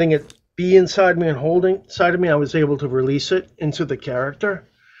instead of letting it be inside me and holding inside of me, I was able to release it into the character.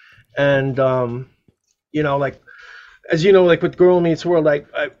 And, like, as you know, like with Girl Meets World,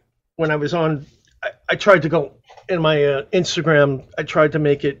 when I was on, I tried to go in my Instagram, I tried to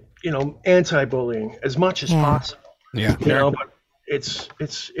make it, anti-bullying as much as possible. Yeah. But it's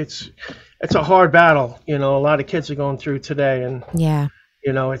a hard battle. A lot of kids are going through today, and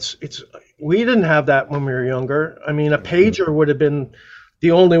it's we didn't have that when we were younger. I mean, a pager would have been the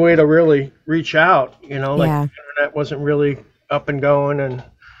only way to really reach out. The internet wasn't really up and going, and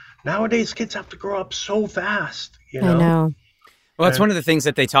nowadays kids have to grow up so fast. I know. Well, that's one of the things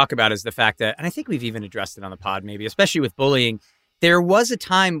that they talk about is the fact that, and I think we've even addressed it on the pod maybe, especially with bullying, there was a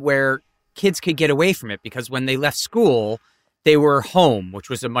time where kids could get away from it because when they left school, they were home,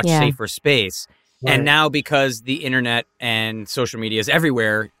 which was a much safer space. Right. And now because the internet and social media is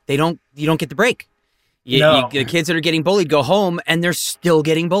everywhere, you don't get the break. The kids that are getting bullied go home and they're still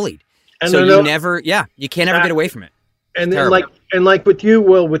getting bullied. And so you can't ever get away from it. And then like with you,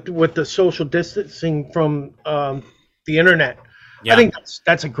 Will, with the social distancing from the internet. Yeah. I think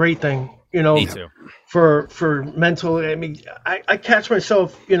that's a great thing, Me too. for mental. I mean, I catch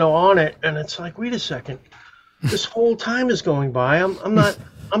myself, on it, and it's like, wait a second, this whole time is going by. I'm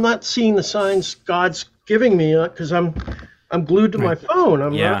not seeing the signs God's giving me because I'm glued to my phone.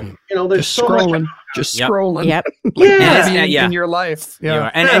 I'm not, there's just so scrolling, much. just scrolling. Yep. In your life.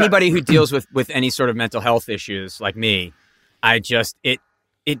 Yeah. And anybody who deals with any sort of mental health issues like me,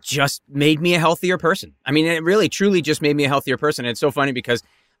 it just made me a healthier person. I mean, it really, truly just made me a healthier person. And it's so funny because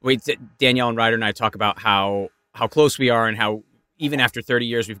Danielle and Ryder and I talk about how close we are and how even after 30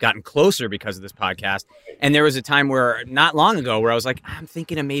 years, we've gotten closer because of this podcast. And there was a time where, not long ago, where I was like, I'm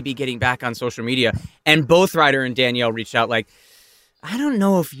thinking of maybe getting back on social media. And both Ryder and Danielle reached out like, I don't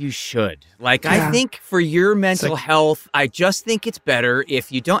know if you should. Like, I think for your mental health, I just think it's better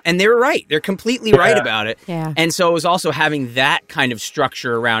if you don't. And they were right. They're completely right about it. Yeah. And so it was also having that kind of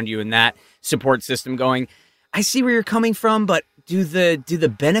structure around you and that support system going, I see where you're coming from, but do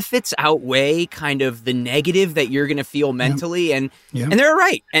the benefits outweigh kind of the negative that you're going to feel mentally? And they're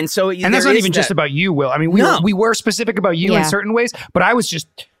right. And so and that's not even just about you, Will. I mean, we were specific about you in certain ways, but I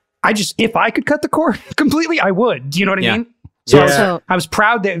just if I could cut the cord completely, I would. Do you know what I mean? So I was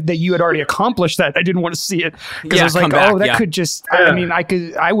proud that you had already accomplished that. I didn't want to see it because I was like, could just,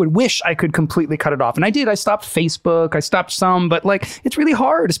 I would wish I could completely cut it off. And I did. I stopped Facebook. I stopped some, but like, it's really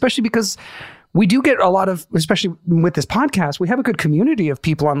hard, especially because we do get a lot of, especially with this podcast, we have a good community of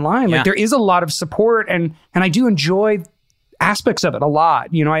people online. Like there is a lot of support and I do enjoy aspects of it a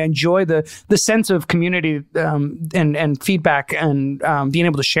lot. You know, I enjoy the sense of community and feedback and being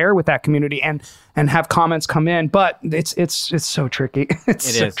able to share with that community and have comments come in. But it's so tricky. It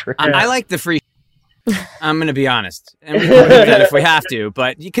is tricky. I like the free. I'm going to be honest. And we can do that if we have to,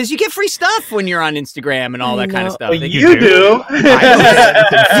 but because you get free stuff when you're on Instagram and all that kind of stuff. Well, you do.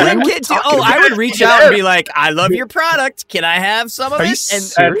 I would reach out and be like, I love your product. Can I have some of it?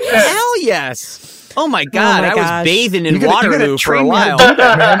 And hell yes. Oh my God, I was bathing in Waterloo for a while.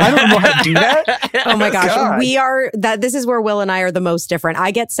 I don't know how to do that. Oh my gosh. This is where Will and I are the most different.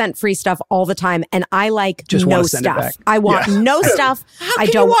 I get sent free stuff all the time and I like just no stuff. I want no stuff. How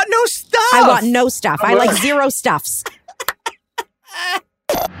can you want no stuff? I want no stuff. I like zero stuffs.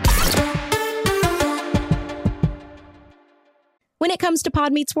 When it comes to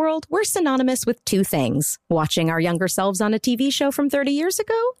Pod Meets World, we're synonymous with two things: watching our younger selves on a TV show from 30 years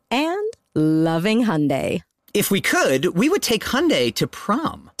ago and loving Hyundai. If we could, we would take Hyundai to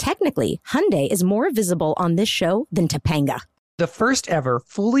prom. Technically, Hyundai is more visible on this show than Topanga. The first ever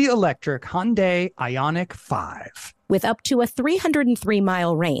fully electric Hyundai Ioniq 5. With up to a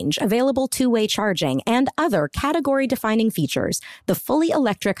 303-mile range, available two-way charging, and other category-defining features, the fully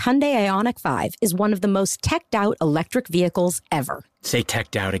electric Hyundai Ioniq 5 is one of the most teched-out electric vehicles ever. Say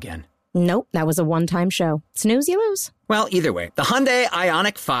teched out again. Nope, that was a one-time show. Snooze, you lose. Well, either way, the Hyundai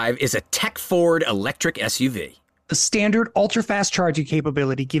Ioniq 5 is a tech-forward electric SUV. The standard ultra-fast charging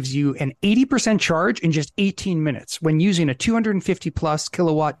capability gives you an 80% charge in just 18 minutes when using a 250-plus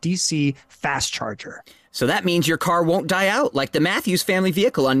kilowatt DC fast charger. So that means your car won't die out like the Matthews family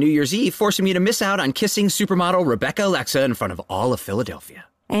vehicle on New Year's Eve, forcing you to miss out on kissing supermodel Rebecca Alexa in front of all of Philadelphia.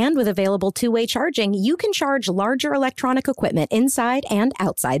 And with available two-way charging, you can charge larger electronic equipment inside and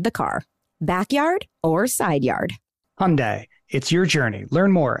outside the car. Backyard or side yard. Hyundai, it's your journey.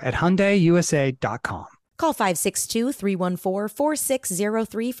 Learn more at HyundaiUSA.com. Call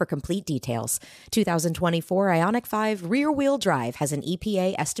 562-314-4603 for complete details. 2024 Ioniq 5 rear-wheel drive has an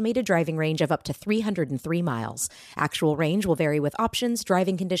EPA estimated driving range of up to 303 miles. Actual range will vary with options,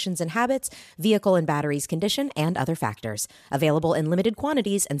 driving conditions and habits, vehicle and batteries condition, and other factors. Available in limited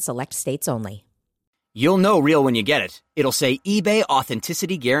quantities and select states only. You'll know real when you get it. It'll say eBay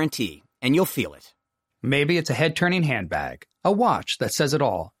Authenticity Guarantee, and you'll feel it. Maybe it's a head-turning handbag, a watch that says it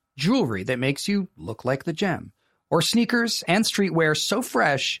all, jewelry that makes you look like the gem, or sneakers and streetwear so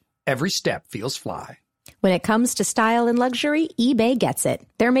fresh, every step feels fly. When it comes to style and luxury, eBay gets it.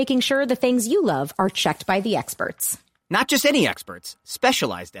 They're making sure the things you love are checked by the experts. Not just any experts,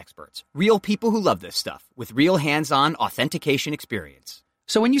 specialized experts, real people who love this stuff, with real hands-on authentication experience.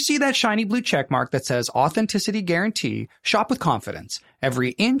 So when you see that shiny blue checkmark that says Authenticity Guarantee, shop with confidence.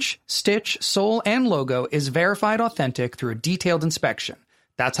 Every inch, stitch, sole, and logo is verified authentic through a detailed inspection.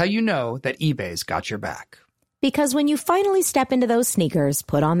 That's how you know that eBay's got your back. Because when you finally step into those sneakers,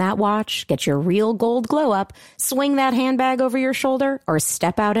 put on that watch, get your real gold glow up, swing that handbag over your shoulder, or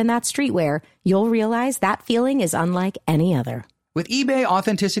step out in that streetwear, you'll realize that feeling is unlike any other. With eBay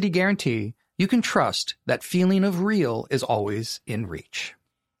Authenticity Guarantee, you can trust that feeling of real is always in reach.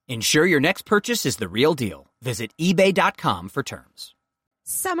 Ensure your next purchase is the real deal. Visit eBay.com for terms.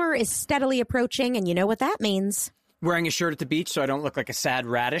 Summer is steadily approaching, and you know what that means. Wearing a shirt at the beach so I don't look like a sad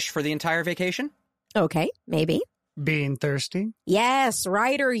radish for the entire vacation? Okay, maybe. Being thirsty? Yes,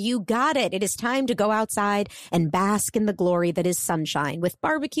 Ryder, you got it. It is time to go outside and bask in the glory that is sunshine with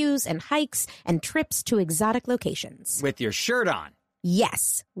barbecues and hikes and trips to exotic locations. With your shirt on?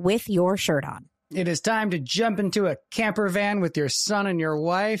 Yes, with your shirt on. It is time to jump into a camper van with your son and your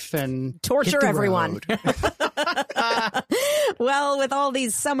wife and torture everyone. Well, with all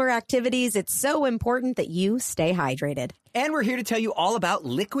these summer activities, it's so important that you stay hydrated. And we're here to tell you all about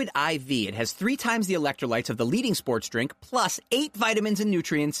Liquid IV. It has 3 times the electrolytes of the leading sports drink, plus 8 vitamins and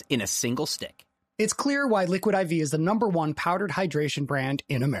nutrients in a single stick. It's clear why Liquid IV is the #1 powdered hydration brand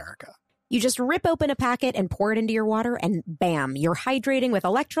in America. You just rip open a packet and pour it into your water, and bam, you're hydrating with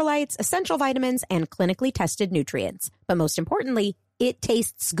electrolytes, essential vitamins, and clinically tested nutrients. But most importantly, it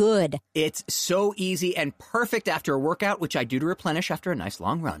tastes good. It's so easy and perfect after a workout, which I do to replenish after a nice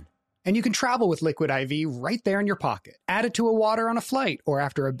long run. And you can travel with Liquid IV right there in your pocket. Add it to a water on a flight or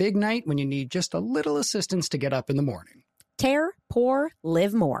after a big night when you need just a little assistance to get up in the morning. Tear, pour,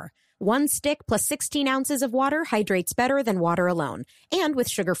 live more. 1 stick plus 16 ounces of water hydrates better than water alone. And with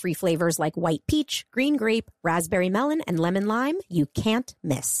sugar-free flavors like white peach, green grape, raspberry melon, and lemon lime, you can't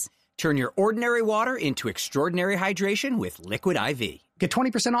miss. Turn your ordinary water into extraordinary hydration with Liquid IV. Get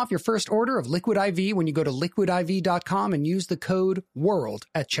 20% off your first order of Liquid IV when you go to liquidiv.com and use the code WORLD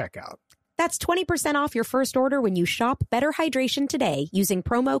at checkout. That's 20% off your first order when you shop Better Hydration today using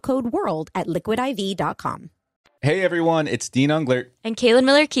promo code WORLD at liquidiv.com. Hey everyone, it's Dean Unglert, and Kaylin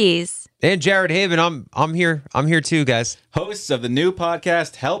Miller-Keys. And Jared Haven. I'm here. I'm here too, guys. Hosts of the new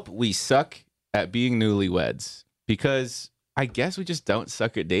podcast, Help We Suck at Being Newlyweds. Because I guess we just don't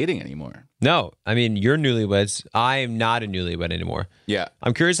suck at dating anymore. No, I mean, you're newlyweds. I am not a newlywed anymore. Yeah.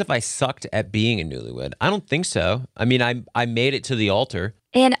 I'm curious if I sucked at being a newlywed. I don't think so. I mean, I made it to the altar.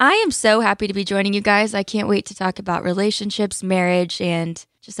 And I am so happy to be joining you guys. I can't wait to talk about relationships, marriage, and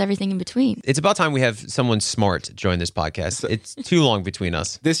just everything in between. It's about time we have someone smart join this podcast. It's too long between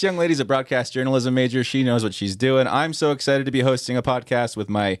us. This young lady's a broadcast journalism major. She knows what she's doing. I'm so excited to be hosting a podcast with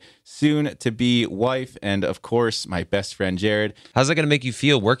my soon-to-be wife and, of course, my best friend, Jared. How's that going to make you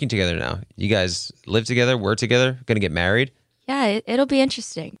feel working together now? You guys live together, work together, going to get married? Yeah, it'll be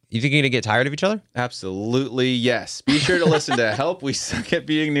interesting. You think you're going to get tired of each other? Absolutely, yes. Be sure to listen to Help We Suck at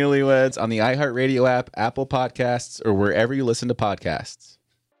Being Newlyweds on the iHeartRadio app, Apple Podcasts, or wherever you listen to podcasts.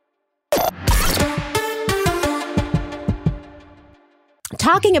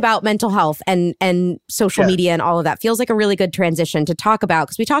 Talking about mental health and social media and all of that feels like a really good transition to talk about,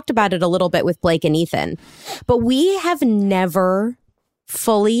 because we talked about it a little bit with Blake and Ethan, but we have never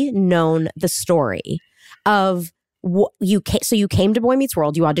fully known the story of you came to Boy Meets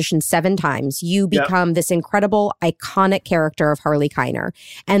World, you auditioned 7 times, you become this incredible, iconic character of Harley Kiner.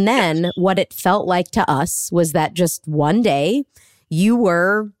 And then what it felt like to us was that just one day you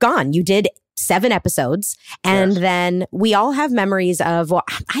were gone. You did 7 episodes. And then we all have memories of, well,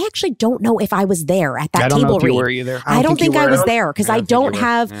 I actually don't know if I was there at that table read. Were either. I don't think I was there, because I don't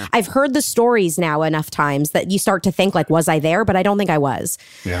have, I've heard the stories now enough times that you start to think like, was I there? But I don't think I was.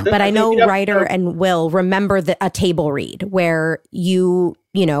 Yeah. But I know Ryder and Will remember a table read where you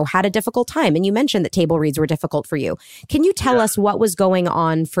had a difficult time. And you mentioned that table reads were difficult for you. Can you tell us what was going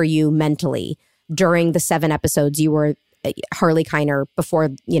on for you mentally during the 7 episodes you were Harley Kiner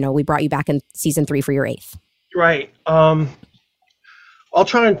before, we brought you back in season 3 for your 8th? Right. I'll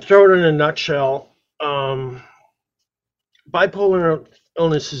try and throw it in a nutshell. Bipolar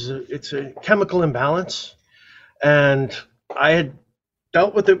illness it's a chemical imbalance, and I had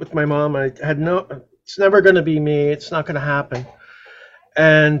dealt with it with my mom. It's never going to be me. It's not going to happen.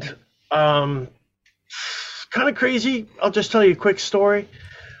 And kind of crazy. I'll just tell you a quick story.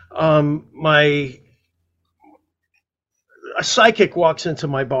 A psychic walks into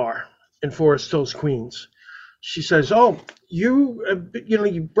my bar in Forest Hills, Queens. She says, "Oh, you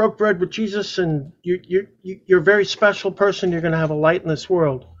broke bread with Jesus, and you're a very special person. You're going to have a light in this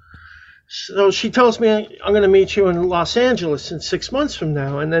world." So she tells me, "I'm going to meet you in Los Angeles in 6 months from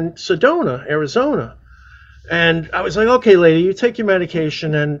now, and then Sedona, Arizona." And I was like, "Okay, lady, you take your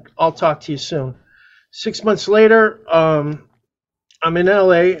medication, and I'll talk to you soon." 6 months later, I'm in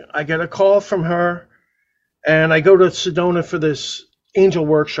LA. I get a call from her. And I go to Sedona for this angel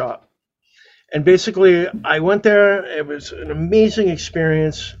workshop. And basically, I went there. It was an amazing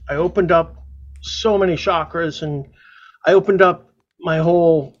experience. I opened up so many chakras, and I opened up my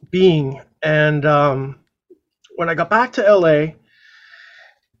whole being. And when I got back to LA,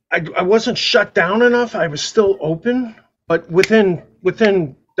 I wasn't shut down enough. I was still open. But within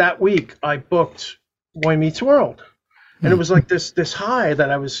that week, I booked Boy Meets World. And it was like this high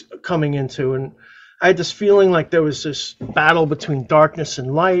that I was coming into. And I had this feeling like there was this battle between darkness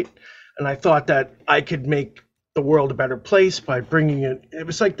and light, and I thought that I could make the world a better place by bringing it. It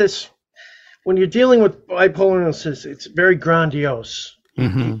was like this, when you're dealing with bipolar illness, it's very grandiose.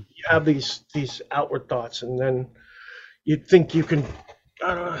 Mm-hmm. You have these outward thoughts, and then you think you can,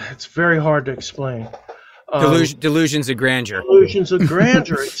 I don't know, it's very hard to explain. Delusions of grandeur. Delusions of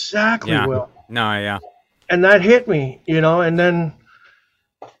grandeur, exactly, yeah. Will. No, yeah. And that hit me, and then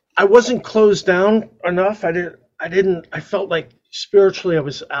I wasn't closed down enough. I felt like spiritually I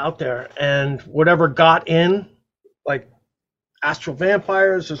was out there, and whatever got in, like astral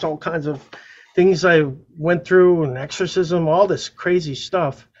vampires, there's all kinds of things I went through, and exorcism, all this crazy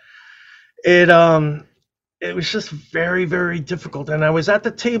stuff. It was just very, very difficult. And I was at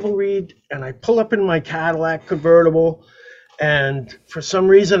the table read, and I pull up in my Cadillac convertible, and for some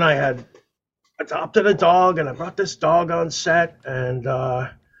reason I had adopted a dog, and I brought this dog on set, and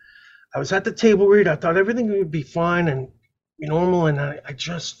I was at the table read. I thought everything would be fine and be normal, and I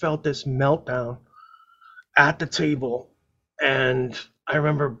just felt this meltdown at the table. And I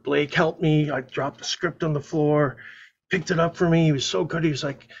remember Blake helped me. I dropped the script on the floor, picked it up for me. He was so good. He was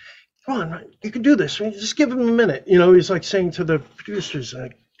like, "Come on, you can do this. Just give him a minute." He was like saying to the producers,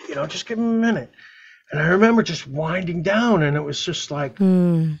 like, "Just give him a minute." And I remember just winding down, and it was just like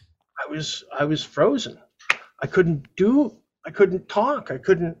I was frozen. I couldn't talk. I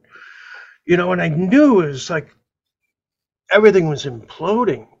couldn't. And I knew it was like everything was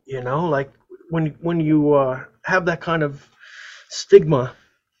imploding, like when you have that kind of stigma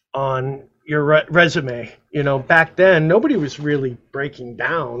on your resume, back then nobody was really breaking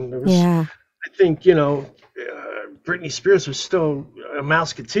down. There was, I think, Britney Spears was still a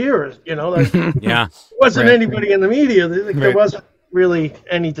Mouseketeer, Yeah. wasn't anybody in the media. There wasn't really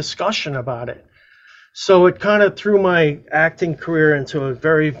any discussion about it. So it kind of threw my acting career into a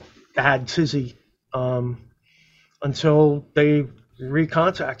very bad tizzy until they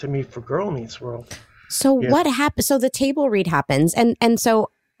recontacted me for Girl Meets World. So what happened? So the table read happens, and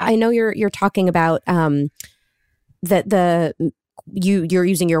so I know you're talking about you're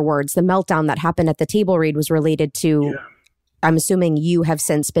using your words. The meltdown that happened at the table read was related to. I'm assuming you have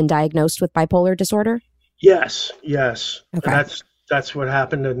since been diagnosed with bipolar disorder. Yes. Okay. That's what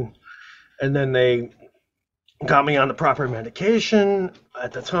happened, and then they got me on the proper medication.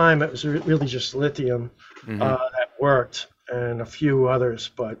 At the time, it was really just lithium that worked, and a few others,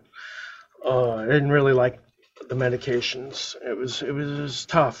 but I didn't really like the medications. It was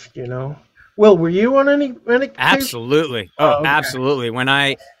tough, Will, were you on any medication? Absolutely. Okay. Absolutely. When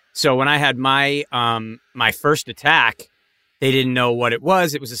I had my my first attack, they didn't know what it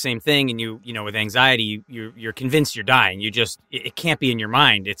was. It was the same thing. And with anxiety, you're convinced you're dying. It can't be in your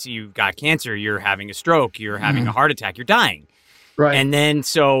mind. It's you've got cancer. You're having a stroke. You're having a heart attack. You're dying. Right. And then,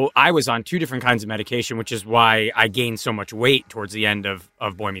 so I was on 2 different kinds of medication, which is why I gained so much weight towards the end of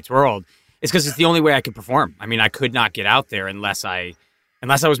Boy Meets World. It's because it's the only way I could perform. I mean, I could not get out there unless I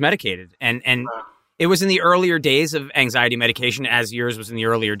was medicated. And it was in the earlier days of anxiety medication, as yours was in the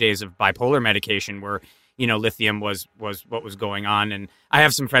earlier days of bipolar medication, where lithium was what was going on. And I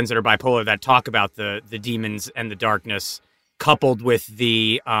have some friends that are bipolar that talk about the demons and the darkness coupled with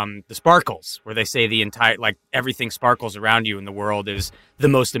the sparkles, where they say the entire, everything sparkles around you in the world is the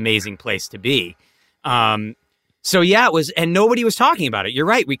most amazing place to be. So yeah, it was, and nobody was talking about it. You're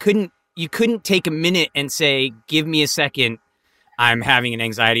right. You couldn't take a minute and say, give me a second, I'm having an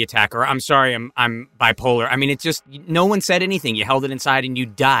anxiety attack, or I'm sorry, I'm bipolar. I mean, it's just, no one said anything. You held it inside and you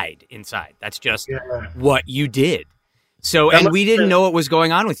died inside. That's just what you did. So, and we didn't know what was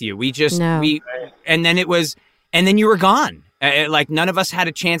going on with you. We just, and then you were gone. None of us had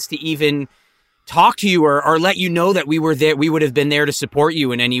a chance to even talk to you or let you know that we were there. We would have been there to support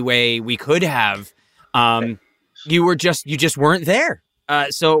you in any way we could have. You just weren't there.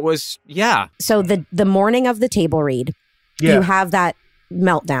 So it was, So the morning of the table read, you have that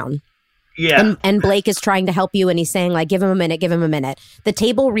meltdown. Yeah. And Blake is trying to help you, and he's saying, give him a minute. The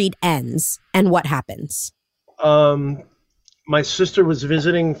table read ends, and what happens? My sister was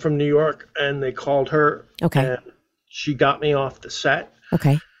visiting from New York, and they called her. Okay. And she got me off the set.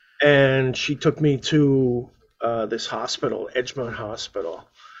 Okay. And she took me to this hospital, Edgemont Hospital.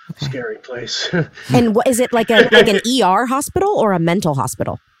 Okay. Scary place. And what is it, like an ER hospital or a mental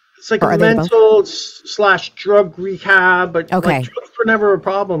hospital? It's like a mental / drug rehab, but drugs were never a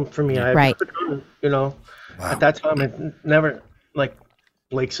problem for me. I never done, at that time, I never, like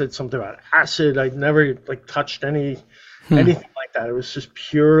Blake said something about acid. I never touched anything like that. It was just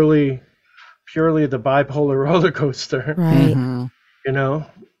purely the bipolar roller coaster. Right.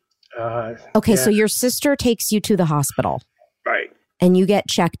 Okay, so your sister takes you to the hospital. Right. And you get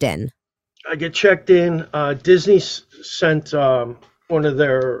checked in. I get checked in. Disney sent one of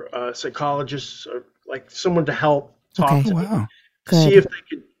their psychologists, someone to help talk to me, see if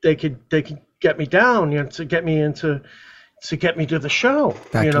they could get me down, to get me to the show.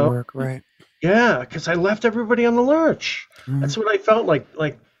 Back to work, right? Yeah, because I left everybody on the lurch. That's what I felt like no,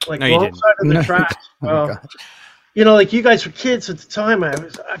 wrong side of the tracks. You guys were kids at the time. I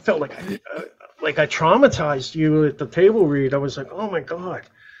felt like I traumatized you at the table read. I was like, oh my God.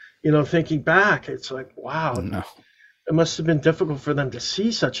 Thinking back, it's like, wow. No. It must have been difficult for them to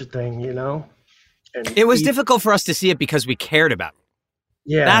see such a thing, And it was difficult for us to see it because we cared about it.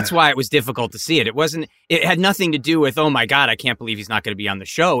 Yeah. That's why it was difficult to see it. It had nothing to do with, oh my God, I can't believe he's not going to be on the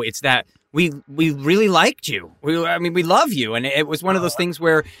show. It's that we really liked you. We love you. And it was one of those things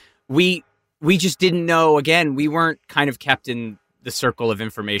where we just didn't know, again, we weren't kind of kept in the circle of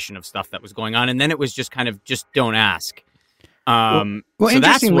information of stuff that was going on. And then it was just kind of, just don't ask. Well, so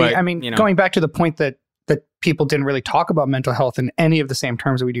interestingly, that's what, going back to the point that people didn't really talk about mental health in any of the same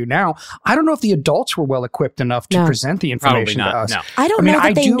terms that we do now, I don't know if the adults were well equipped enough to present the information to us. No. I don't know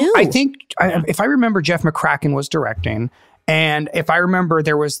that they knew. I think, if I remember, Jeff McCracken was directing, and if I remember,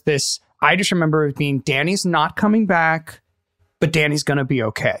 there was this, I just remember it being, Danny's not coming back, but Danny's going to be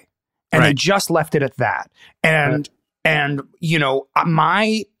okay. And they just left it at that. And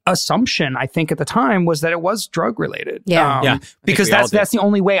my assumption, I think at the time, was that it was drug related. Yeah. Because that's the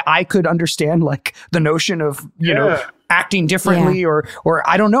only way I could understand the notion of, acting differently or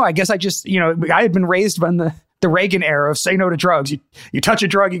I don't know. I guess I just, I had been raised on the Reagan era of say no to drugs. You touch a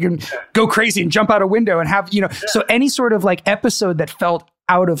drug, you can go crazy and jump out a window and have, so any sort of like episode that felt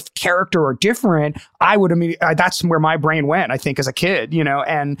out of character or different, I would immediately, that's where my brain went, I think, as a kid,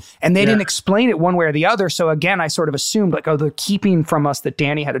 and they didn't explain it one way or the other. So again, I sort of assumed like, they're keeping from us that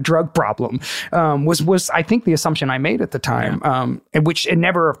Danny had a drug problem, was I think the assumption I made at the time, and which it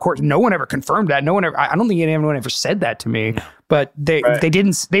never, of course, no one ever confirmed that. No one ever, I don't think anyone ever said that to me, but they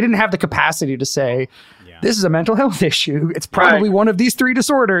didn't have the capacity to say, this is a mental health issue. It's probably one of these 3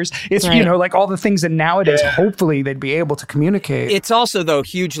 disorders. It's, like all the things that nowadays, hopefully they'd be able to communicate. It's also, though,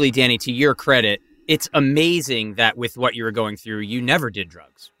 hugely, Danny, to your credit, it's amazing that with what you were going through, you never did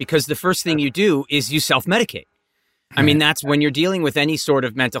drugs. Because the first thing you do is you self-medicate. I mean, that's when you're dealing with any sort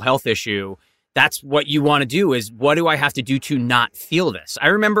of mental health issue, that's what you want to do is, what do I have to do to not feel this? I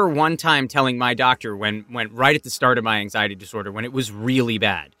remember one time telling my doctor when right at the start of my anxiety disorder, when it was really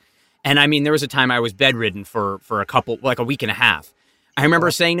bad. And I mean, there was a time I was bedridden for a week and a half. I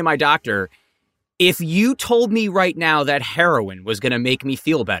remember saying to my doctor, if you told me right now that heroin was going to make me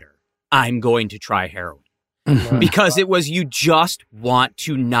feel better, I'm going to try heroin. Because it was, you just want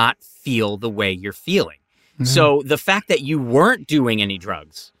to not feel the way you're feeling. So the fact that you weren't doing any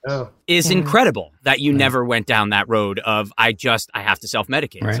drugs is incredible, that you never went down that road of, I have to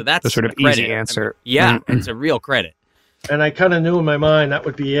self-medicate. Right. So that's the sort of easy answer. It's a real credit. And I kind of knew in my mind that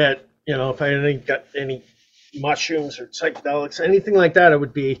would be it. If I hadn't got any mushrooms or psychedelics, anything like that, it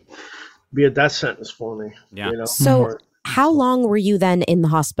would be a death sentence for me. Yeah. So how long were you then in the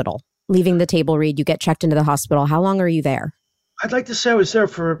hospital? Leaving the table read, you get checked into the hospital. How long are you there? I'd like to say I was there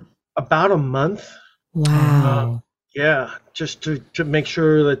for about a month. Wow. Just to make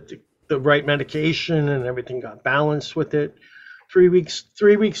sure that the right medication and everything got balanced with it. 3 weeks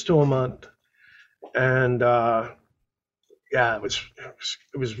to a month. And it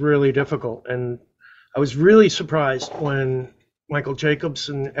was really difficult. And I was really surprised when Michael Jacobs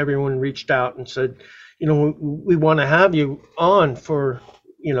and everyone reached out and said, we want to have you on for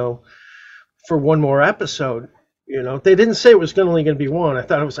one more episode. They didn't say it was only going to be one. I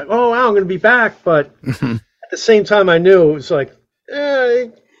thought it was like, oh, wow, I'm going to be back. But at the same time, I knew it was like,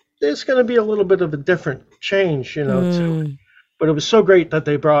 there's going to be a little bit of a different change, too. But it was so great that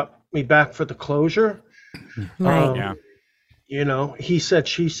they brought me back for the closure. Right. He Said,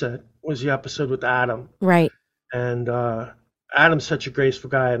 She Said was the episode with Adam. Right. And Adam's such a graceful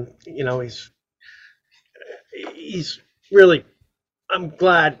guy. And, he's really, I'm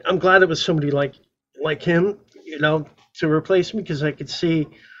glad it was somebody like him, to replace me, because I could see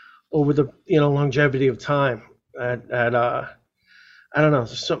over the, longevity of time that I don't know,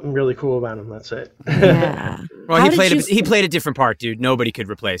 there's something really cool about him. That's it. Yeah. Well, he played a different part, dude. Nobody could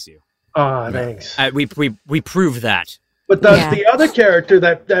replace you. Oh, thanks. We proved that. But the other character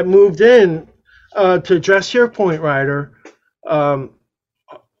that moved in to address your point, Ryder,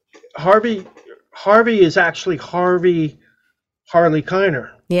 Harvey is actually Harley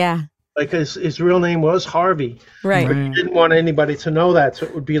Kiner. Yeah. Like his real name was Harvey. Right. But he didn't want anybody to know that, so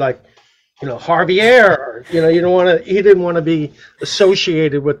it would be like, Harvier. Or, he didn't want to be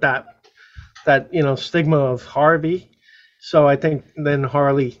associated with that stigma of Harvey. So I think then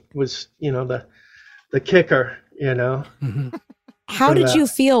Harley was, the kicker, How did you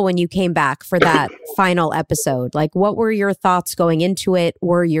feel when you came back for that final episode? Like, what were your thoughts going into it?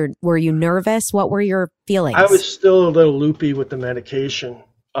 Were you nervous? What were your feelings? I was still a little loopy with the medication,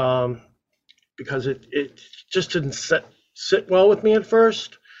 because it just didn't sit well with me at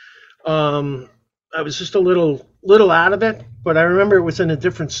first. I was just a little out of it, but I remember it was in a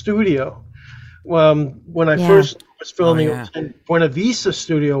different studio. When I first was filming, it was in Buena Vista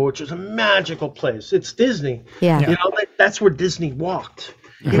Studio, which is a magical place. It's Disney. Yeah. That's where Disney walked.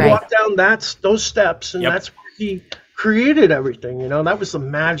 He walked down those steps, and that's where he created everything. That was the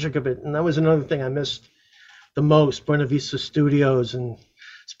magic of it, and that was another thing I missed the most. Buena Vista Studios, and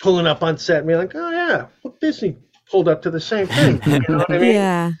it's pulling up on set and being like, oh yeah, well, Disney pulled up to the same thing. You know what I mean?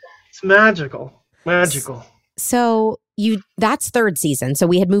 Yeah. It's magical. So that's third season. So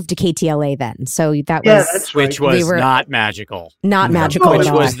we had moved to KTLA then. So that was that's right. Which was not magical. Not magical. Which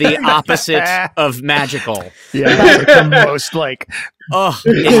was the opposite of magical. Yeah, like the most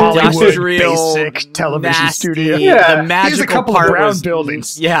Hollywood basic television studio. Yeah. The magical Here's a couple part of brown was,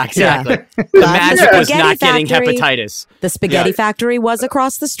 buildings. Yeah, exactly. The magic was not getting hepatitis. The spaghetti factory was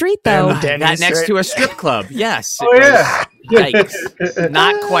across the street, though. That next to a strip club. Yes. Oh, yeah. Yikes.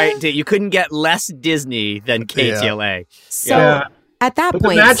 Not quite. You couldn't get less Disney than KTLA. So at that But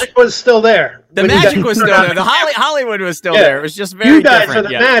point, the magic was still there. The magic was still there. The Hollywood was still there. It was just very you guys different. are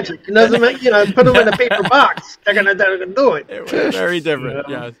the magic. It doesn't make, put them in a paper box. They're gonna do it. It was very different.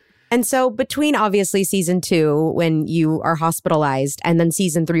 Yeah. And so between obviously season 2, when you are hospitalized, and then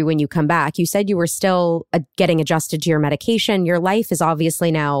season 3, when you come back, you said you were still getting adjusted to your medication. Your life is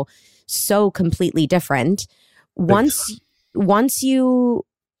obviously now so completely different. Once you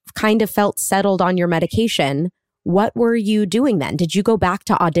kind of felt settled on your medication, what were you doing then? Did you go back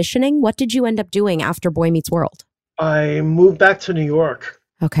to auditioning? What did you end up doing after Boy Meets World? I moved back to New York.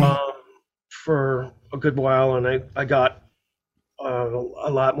 Okay. For a good while, and I got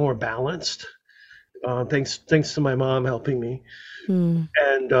a lot more balanced, thanks to my mom helping me. And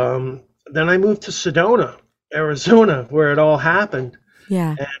then I moved to Sedona, Arizona, where it all happened.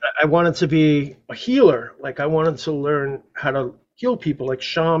 Yeah. And I wanted to be a healer. Like, I wanted to learn how to heal people, like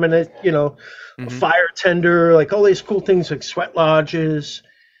shaman, a fire tender, like all these cool things, like sweat lodges.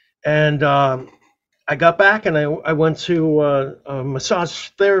 And I got back, and I went to a massage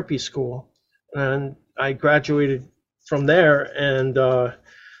therapy school, and I graduated from there, and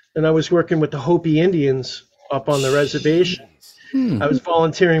I was working with the Hopi Indians up on the reservation. I was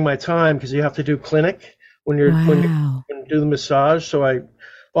volunteering my time because you have to do clinic when you do the massage. So I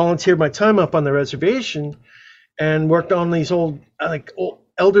volunteered my time up on the reservation and worked on these old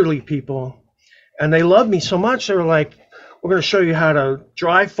elderly people, and they loved me so much. They were like, "We're going to show you how to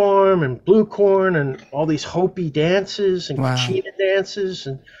dry farm and blue corn and all these Hopi dances and Kachina dances,"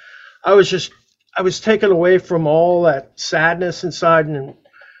 and I was taken away from all that sadness inside and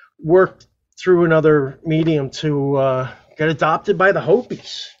worked through another medium to get adopted by the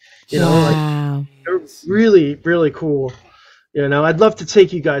Hopis. They're really, really cool. I'd love to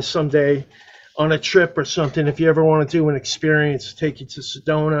take you guys someday on a trip or something. If you ever want to do an experience, take you to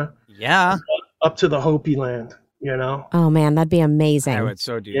Sedona. Yeah. Up to the Hopi land, Oh man, that'd be amazing. I would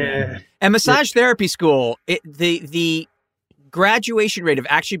so do. Yeah. And massage therapy school, the graduation rate of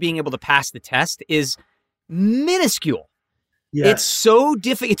actually being able to pass the test is minuscule. Yes. It's so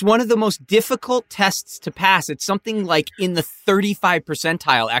difficult. It's one of the most difficult tests to pass. It's something like in the 35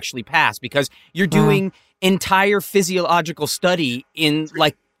 percentile actually pass, because you're doing entire physiological study in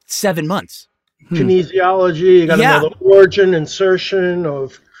like 7 months. Kinesiology, you got to know the origin, insertion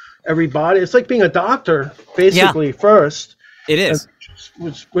of every body. It's like being a doctor, basically, first. It is.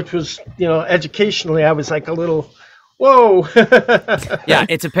 Which was, educationally, I was like a little... Whoa! Yeah,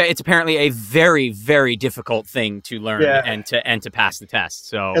 it's apparently a very, very difficult thing to learn and to pass the test.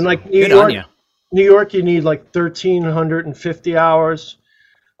 So, and like New York, you need like 1,350 hours,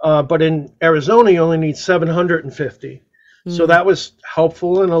 but in Arizona you only need 750. So that was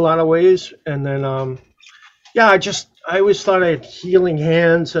helpful in a lot of ways. And then, I always thought I had healing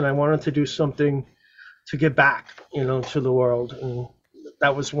hands, and I wanted to do something to give back, to the world, and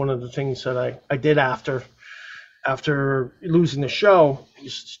that was one of the things that I did after losing the show,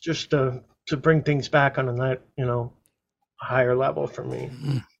 just to bring things back on a higher level for me.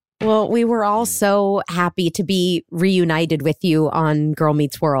 Well, we were all so happy to be reunited with you on Girl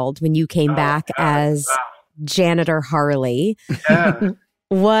Meets World when you came back as Janitor Harley. Yeah.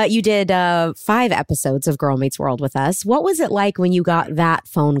 You did 5 episodes of Girl Meets World with us. What was it like when you got that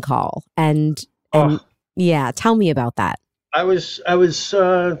phone call? And tell me about that. I was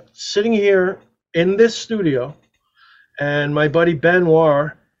sitting here in this studio, and my buddy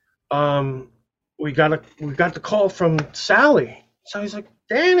Benoit, we got the call from Sally. So he's like,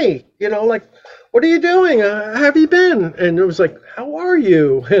 "Danny, what are you doing? How have you been?" And it was like, "How are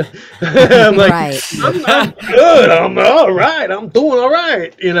you?" I'm like, I'm good. I'm all right. I'm doing all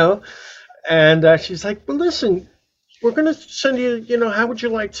right, And she's like, "Well, listen, we're going to send you, how would you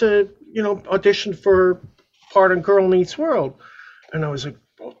like to, audition for part in Girl Meets World?" And I was like,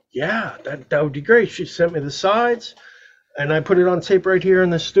 "Well, yeah, that would be great." She sent me the sides, and I put it on tape right here in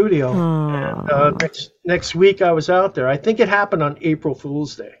the studio. And next week I was out there. I think it happened on April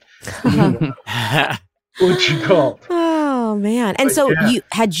Fool's Day. What you call? Oh man! And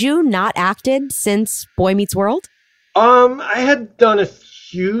had you not acted since Boy Meets World? I had done a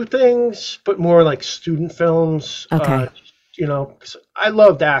few things, but more like student films. Okay. 'Cause I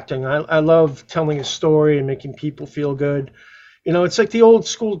loved acting. I love telling a story and making people feel good. It's like the old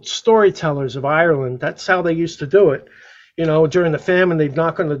school storytellers of Ireland. That's how they used to do it. During the famine, they'd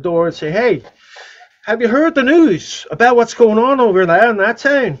knock on the door and say, "Hey, have you heard the news about what's going on over there in that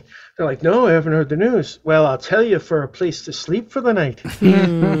town?" They're like, "No, I haven't heard the news." "Well, I'll tell you for a place to sleep for the night."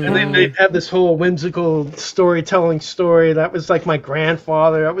 And then they'd have this whole whimsical storytelling story. That was like my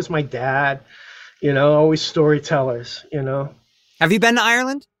grandfather. That was my dad. Always storytellers, Have you been to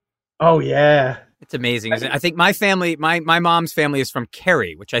Ireland? Oh, yeah. It's amazing, isn't it? I think my family, my mom's family is from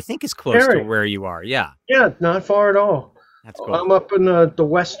Kerry, which I think is close to where you are. Yeah. Yeah, not far at all. That's cool. I'm up in the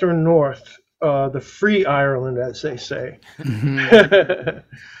western north, the free Ireland, as they say.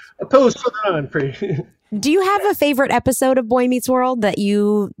 Opposed to that, pretty. Do you have a favorite episode of Boy Meets World that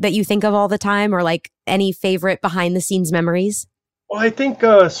you think of all the time, or like any favorite behind the scenes memories? Well, I think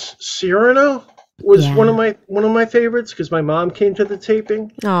Cyrano was one of my favorites because my mom came to the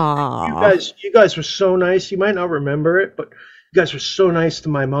taping. Aww. You guys were so nice. You might not remember it, but you guys were so nice to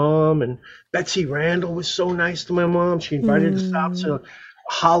my mom, and Betsy Randall was so nice to my mom. She invited us out to a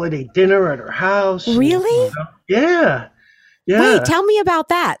holiday dinner at her house. Really? Yeah. Wait, tell me about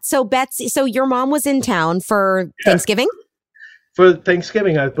that. So your mom was in town for Thanksgiving? For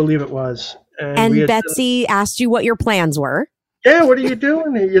Thanksgiving, I believe it was. And Betsy asked you what your plans were. Yeah, what are you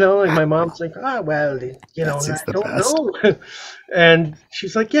doing? And my mom's like, well, I don't know. And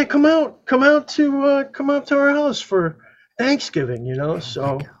she's like, yeah, come out to our house for Thanksgiving,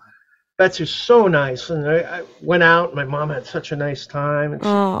 So Betsy's so nice, and I went out. My mom had such a nice time.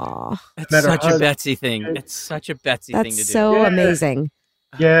 Oh, it's such a Betsy thing. It's such a Betsy thing to do. That's so amazing.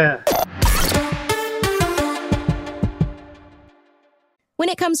 Yeah. When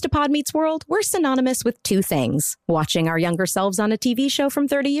it comes to Pod Meets World, we're synonymous with two things: watching our younger selves on a TV show from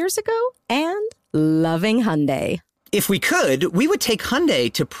 30 years ago and loving Hyundai. If we could, we would take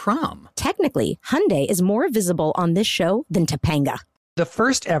Hyundai to prom. Technically, Hyundai is more visible on this show than Topanga. The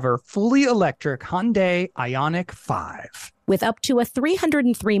first ever fully electric Hyundai Ioniq 5. With up to a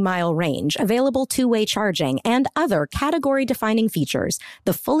 303-mile range, available two-way charging, and other category-defining features,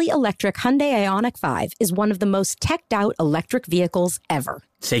 the fully electric Hyundai Ioniq 5 is one of the most teched-out electric vehicles ever.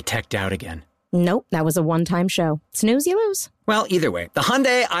 Say teched out again. Nope, that was a one-time show. Snooze, you lose. Well, either way, the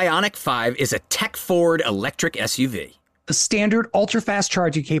Hyundai Ioniq 5 is a tech-forward electric SUV. The standard ultra-fast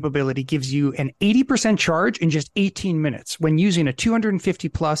charging capability gives you an 80% charge in just 18 minutes when using a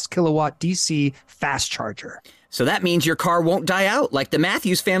 250-plus kilowatt DC fast charger. So that means your car won't die out like the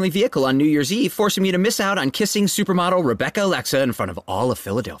Matthews family vehicle on New Year's Eve, forcing me to miss out on kissing supermodel Rebecca Alexa in front of all of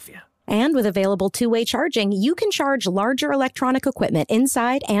Philadelphia. And with available two-way charging, you can charge larger electronic equipment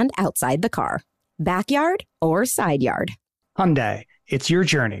inside and outside the car. Backyard or side yard. Hyundai, it's your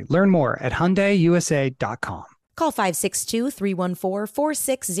journey. Learn more at HyundaiUSA.com. Call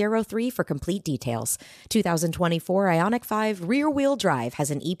 562-314-4603 for complete details. 2024 Ioniq 5 rear-wheel drive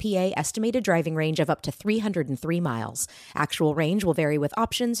has an EPA estimated driving range of up to 303 miles. Actual range will vary with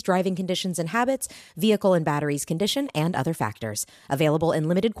options, driving conditions and habits, vehicle and batteries condition, and other factors. Available in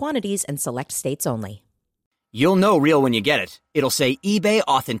limited quantities and select states only. You'll know real when you get it. It'll say eBay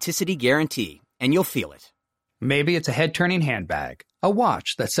Authenticity Guarantee, and you'll feel it. Maybe it's a head-turning handbag, a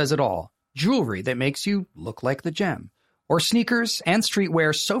watch that says it all, jewelry that makes you look like the gem, or sneakers and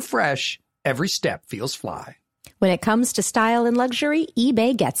streetwear so fresh, every step feels fly. When it comes to style and luxury,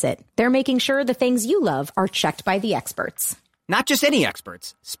 eBay gets it. They're making sure the things you love are checked by the experts. Not just any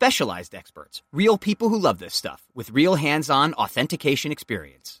experts, specialized experts, real people who love this stuff, with real hands-on authentication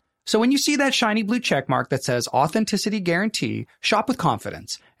experience. So when you see that shiny blue check mark that says Authenticity Guarantee, shop with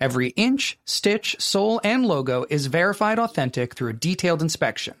confidence. Every inch, stitch, sole, and logo is verified authentic through a detailed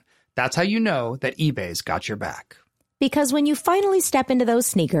inspection. That's how you know that eBay's got your back. Because when you finally step into those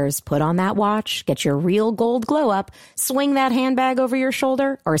sneakers, put on that watch, get your real gold glow up, swing that handbag over your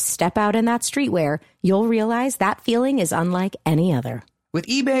shoulder, or step out in that streetwear, you'll realize that feeling is unlike any other. With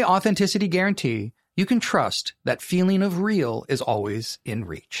eBay Authenticity Guarantee, you can trust that feeling of real is always in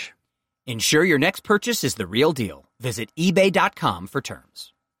reach. Ensure your next purchase is the real deal. Visit eBay.com for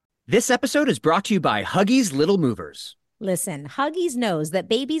terms. This episode is brought to you by Huggies Little Movers. Listen, Huggies knows that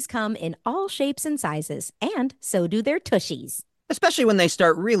babies come in all shapes and sizes, and so do their tushies. Especially when they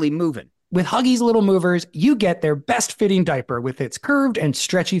start really moving. With Huggies Little Movers, you get their best-fitting diaper with its curved and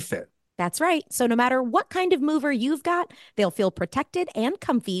stretchy fit. That's right. So no matter what kind of mover you've got, they'll feel protected and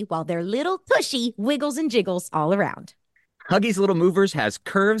comfy while their little tushy wiggles and jiggles all around. Huggies Little Movers has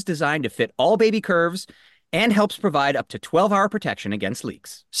curves designed to fit all baby curves and helps provide up to 12-hour protection against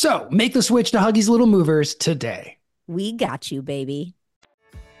leaks. So make the switch to Huggies Little Movers today. We got you, baby.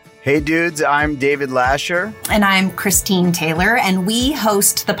 Hey dudes, I'm David Lasher. And I'm Christine Taylor, and we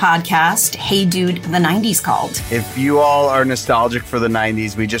host the podcast, Hey Dude, the 90s Called. If you all are nostalgic for the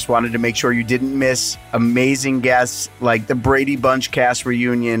 90s, we just wanted to make sure you didn't miss amazing guests like the Brady Bunch cast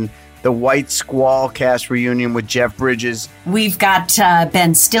reunion, the White Squall cast reunion with Jeff Bridges. We've got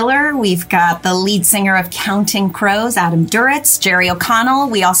Ben Stiller. We've got the lead singer of Counting Crows, Adam Duritz, Jerry O'Connell.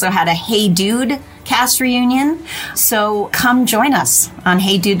 We also had a Hey Dude cast reunion. So come join us on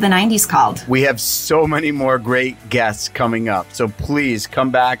Hey Dude, the 90s Called. We have so many more great guests coming up. So please come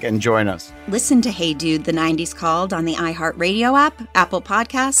back and join us. Listen to Hey Dude, the 90s Called on the iHeartRadio app, Apple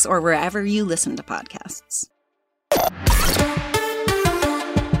Podcasts, or wherever you listen to podcasts.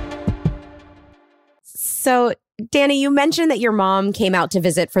 So, Danny, you mentioned that your mom came out to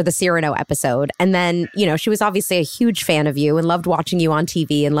visit for the Cyrano episode. And then, she was obviously a huge fan of you and loved watching you on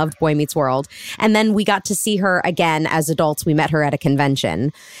TV and loved Boy Meets World. And then we got to see her again as adults. We met her at a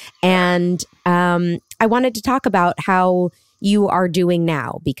convention. And I wanted to talk about how you are doing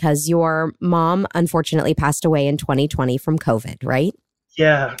now, because your mom unfortunately passed away in 2020 from COVID, right?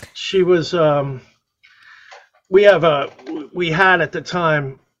 Yeah, she was, we had at the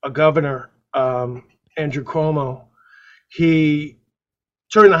time a governor, Andrew Cuomo. During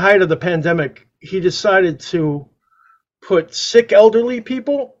the height of the pandemic, he decided to put sick elderly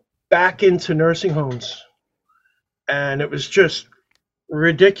people back into nursing homes. And it was just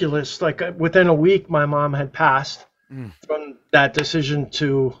ridiculous. Like within a week, my mom had passed from that decision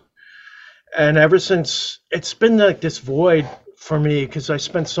and ever since, it's been like this void for me, because I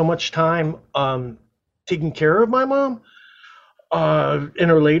spent so much time taking care of my mom in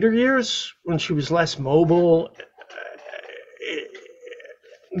her later years when she was less mobile.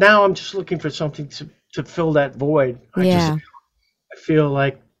 Now I'm just looking for something to fill that void. I feel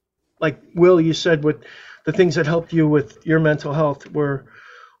like Will, you said, with the things that helped you with your mental health were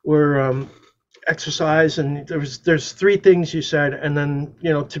exercise, and there's three things you said, and then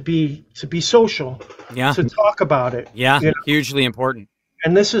to be social, to talk about it, hugely important.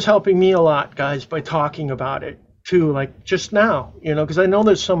 And this is helping me a lot, guys, by talking about it too, like just now, because I know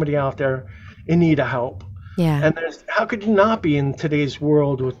there's somebody out there in need of help. Yeah. And how could you not be in today's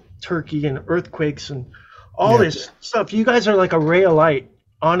world with Turkey and earthquakes and all this stuff? You guys are like a ray of light,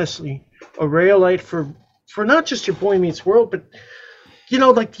 honestly, a ray of light for not just your Boy Meets World, but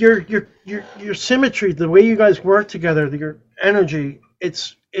like your symmetry, the way you guys work together, your energy,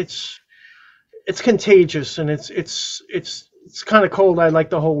 it's contagious, and it's kind of cold. I'd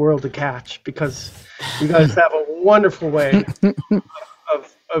like the whole world to catch, because you guys have a wonderful way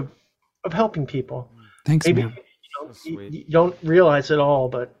of helping people. Thanks, Maybe man. You don't realize it all,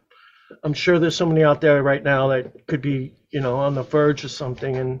 but I'm sure there's somebody out there right now that could be, on the verge of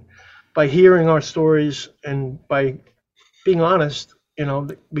something. And by hearing our stories and by being honest,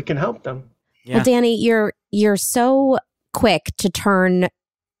 we can help them. Yeah. Well, Danny, you're so quick to turn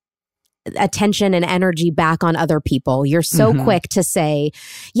attention and energy back on other people. You're so quick to say,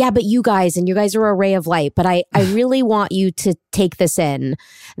 yeah, but you guys are a ray of light. But I really want you to take this in,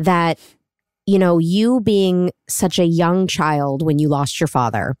 that you being such a young child when you lost your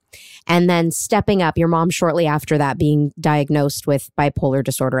father, and then stepping up, your mom shortly after that being diagnosed with bipolar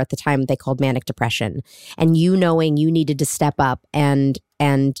disorder, at the time they called manic depression, and you knowing you needed to step up and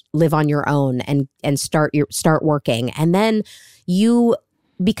live on your own and start working, and then you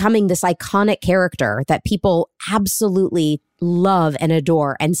becoming this iconic character that people absolutely love and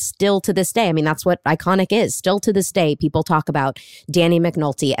adore. And still to this day, I mean, that's what iconic is. Still to this day, people talk about Danny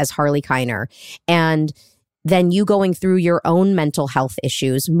McNulty as Harley Kiner. And then you going through your own mental health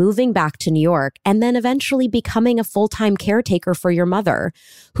issues, moving back to New York, and then eventually becoming a full-time caretaker for your mother,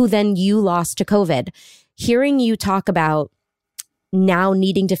 who then you lost to COVID. Hearing you talk about now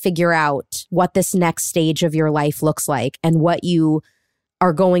needing to figure out what this next stage of your life looks like and what you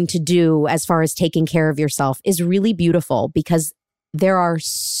are going to do as far as taking care of yourself is really beautiful, because there are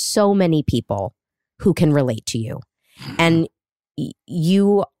so many people who can relate to you, and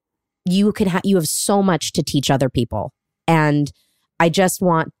you have so much to teach other people. And I just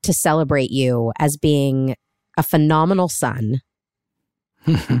want to celebrate you as being a phenomenal son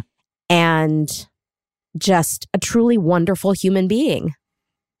and just a truly wonderful human being.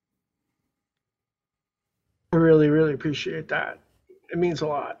 I really, really appreciate that. It means a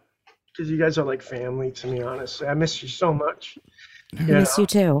lot, because you guys are like family to me, honestly. I miss you so much. I miss you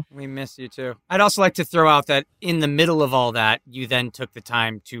too. We miss you too. I'd also like to throw out that in the middle of all that, you then took the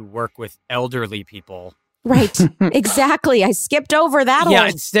time to work with elderly people. Right. Exactly. I skipped over that. Yeah,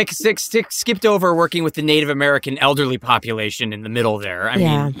 skipped over working with the Native American elderly population in the middle there. I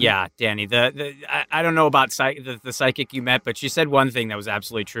mean, Danny, I don't know about the psychic you met, but she said one thing that was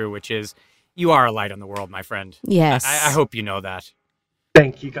absolutely true, which is you are a light on the world, my friend. Yes. I hope you know that.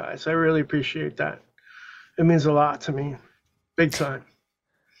 Thank you, guys. I really appreciate that. It means a lot to me. Big time.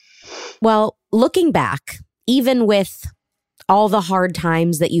 Well, looking back, even with all the hard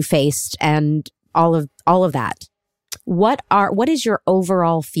times that you faced and all of that, what is your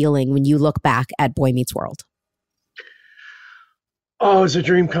overall feeling when you look back at Boy Meets World? Oh, it's a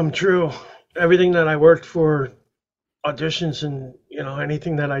dream come true. everything that I worked for, auditions and,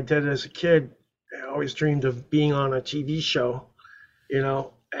 anything that I did as a kid, I always dreamed of being on a TV show,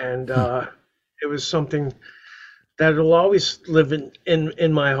 and it was something that will always live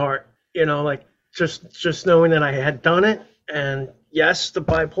in my heart, like just knowing that I had done it. And yes, the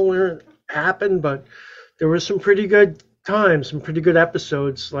bipolar happened, but there were some pretty good times, some pretty good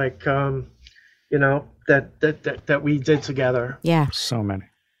episodes, like, that we did together. Yeah. So many.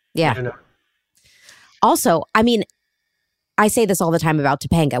 Yeah. Also, I mean, I say this all the time about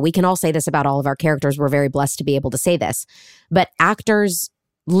Topanga. We can all say this about all of our characters. We're very blessed to be able to say this. But actors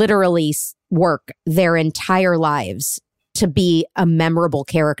literally work their entire lives to be a memorable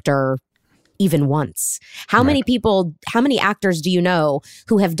character even once. How many actors do you know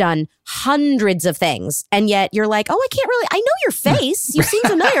who have done hundreds of things and yet you're like, oh, I know your face. You seem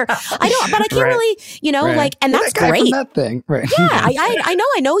familiar. But I can't really, and that's great. From that thing. Right. Yeah,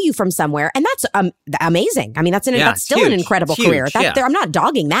 I know you from somewhere, and that's amazing. I mean, that's still huge. An incredible career. I'm not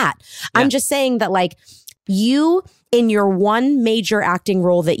dogging that. Yeah. I'm just saying that, like, you in your one major acting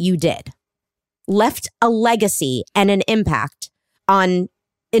role that you did left a legacy and an impact on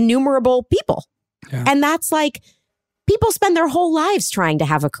innumerable people. Yeah. And that's like, people spend their whole lives trying to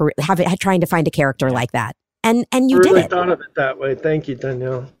have a career, trying to find a character like that. And you really did it. Thought of it that way. Thank you,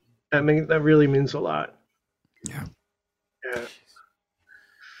 Danielle. That really means a lot. Yeah. Yeah.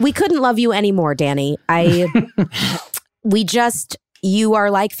 We couldn't love you anymore, Danny. You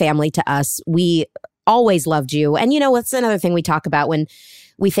are like family to us. We always loved you. And what's another thing we talk about when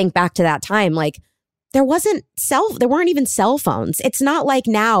we think back to that time, like, there weren't even cell phones. It's not like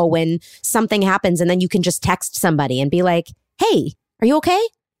now when something happens and then you can just text somebody and be like, hey, are you okay?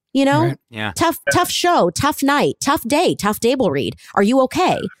 Right. Yeah. Tough show, tough night, tough day, tough table read. Are you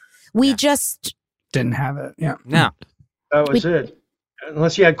okay? We just didn't have it. Yeah. No. That was it.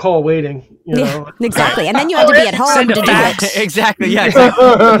 Unless you had call waiting, Yeah, exactly. And then you had to be at home to do it. Exactly. Yeah. Exactly.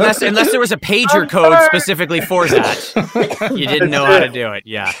 Unless there was a pager code specifically for that. You didn't know how to do it.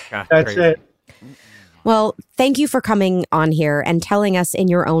 Yeah. That's crazy. it. Well, thank you for coming on here and telling us in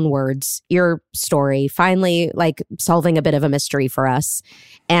your own words your story, finally, like, solving a bit of a mystery for us.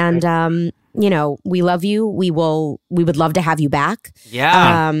 And, we love you. We would love to have you back.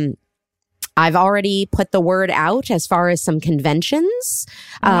 Yeah. I've already put the word out as far as some conventions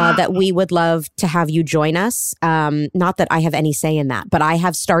that we would love to have you join us. Not that I have any say in that, but I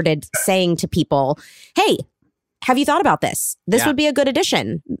have started saying to people, hey, have you thought about this? This would be a good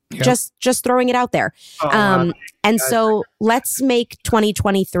addition. Yep. Just throwing it out there. So let's make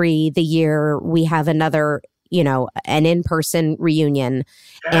 2023 the year we have another, an in-person reunion.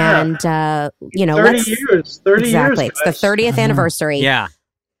 Yeah. And, 30 years. 30 exactly. years. It's the 30th anniversary. Yeah.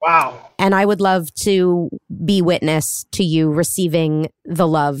 Wow. And I would love to be witness to you receiving the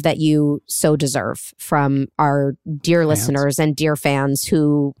love that you so deserve from our dear listeners and dear fans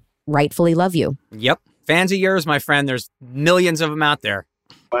who rightfully love you. Yep. Fans of yours, my friend. There's millions of them out there.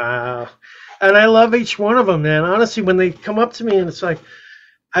 Wow. And I love each one of them, man. Honestly, when they come up to me and it's like,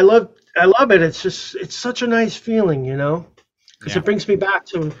 I love it. It's such a nice feeling, because it brings me back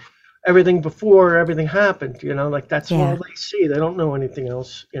to everything before everything happened, like that's all they see. They don't know anything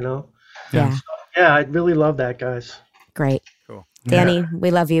else, Yeah. So, yeah, I really love that, guys. Great. Cool. Danny, we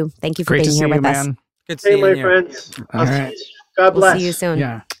love you. Thank you for Great being here with us. Good to see you. Hey, my friends. All right. God bless. We'll see you soon.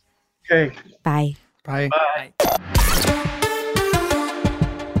 Yeah. Okay. Bye. Bye. Bye.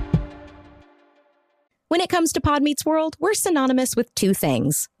 When it comes to Pod Meets World, we're synonymous with two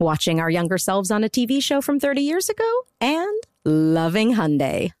things: watching our younger selves on a TV show from 30 years ago and loving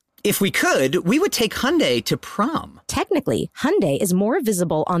Hyundai. If we could, we would take Hyundai to prom. Technically, Hyundai is more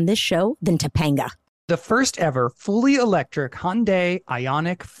visible on this show than Topanga. The first ever fully electric Hyundai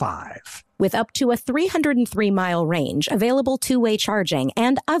Ioniq 5. With up to a 303-mile range, available two-way charging,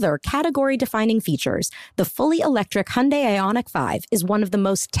 and other category-defining features, the fully electric Hyundai Ioniq 5 is one of the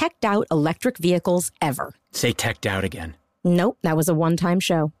most teched-out electric vehicles ever. Say teched out again. Nope, that was a one-time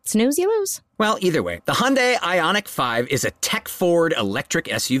show. Snooze, you lose. Well, either way, the Hyundai Ioniq 5 is a tech-forward electric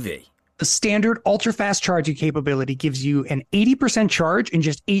SUV. The standard ultra-fast charging capability gives you an 80% charge in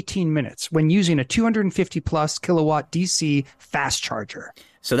just 18 minutes when using a 250-plus kilowatt DC fast charger.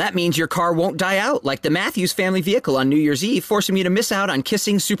 So that means your car won't die out like the Matthews family vehicle on New Year's Eve, forcing you to miss out on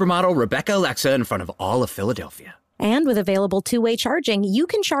kissing supermodel Rebecca Alexa in front of all of Philadelphia. And with available two-way charging, you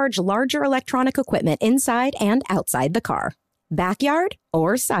can charge larger electronic equipment inside and outside the car. Backyard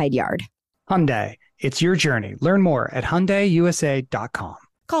or side yard. Hyundai, it's your journey. Learn more at HyundaiUSA.com.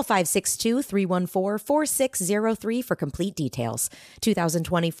 Call 562-314-4603 for complete details.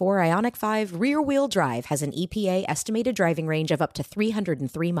 2024 Ioniq 5 rear-wheel drive has an EPA estimated driving range of up to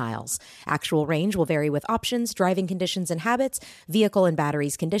 303 miles. Actual range will vary with options, driving conditions and habits, vehicle and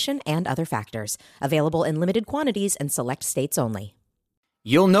batteries condition, and other factors. Available in limited quantities and select states only.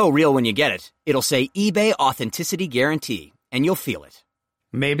 You'll know real when you get it. It'll say eBay Authenticity Guarantee, and you'll feel it.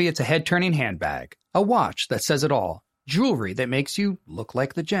 Maybe it's a head-turning handbag, a watch that says it all, jewelry that makes you look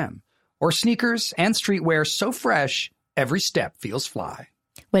like the gem, or sneakers and streetwear so fresh, every step feels fly.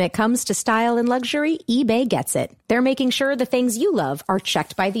 When it comes to style and luxury, eBay gets it. They're making sure the things you love are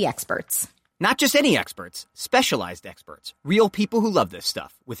checked by the experts. Not just any experts, specialized experts, real people who love this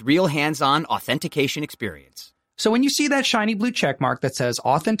stuff, with real hands-on authentication experience. So when you see that shiny blue checkmark that says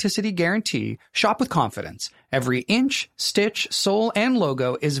Authenticity Guarantee, shop with confidence. Every inch, stitch, sole, and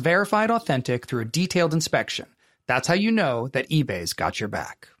logo is verified authentic through a detailed inspection. That's how you know that eBay's got your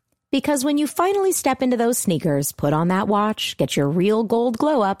back. Because when you finally step into those sneakers, put on that watch, get your real gold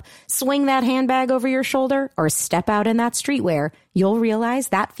glow up, swing that handbag over your shoulder, or step out in that streetwear, you'll realize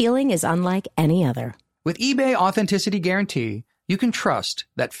that feeling is unlike any other. With eBay Authenticity Guarantee, you can trust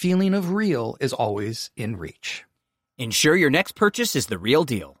that feeling of real is always in reach. Ensure your next purchase is the real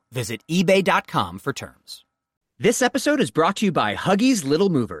deal. Visit eBay.com for terms. This episode is brought to you by Huggies Little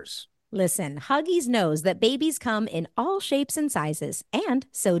Movers. Listen, Huggies knows that babies come in all shapes and sizes, and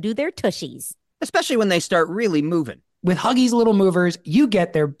so do their tushies. Especially when they start really moving. With Huggies Little Movers, you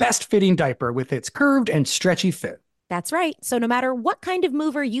get their best fitting diaper with its curved and stretchy fit. That's right. So no matter what kind of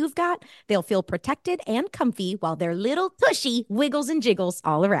mover you've got, they'll feel protected and comfy while their little tushy wiggles and jiggles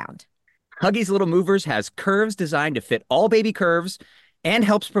all around. Huggies Little Movers has curves designed to fit all baby curves and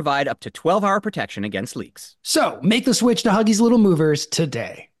helps provide up to 12-hour protection against leaks. So make the switch to Huggies Little Movers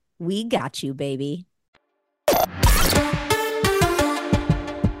today. We got you, baby.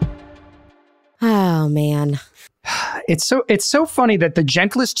 Oh, man. It's so funny that the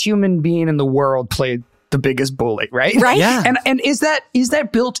gentlest human being in the world played the biggest bully, right? Right. Yeah. And is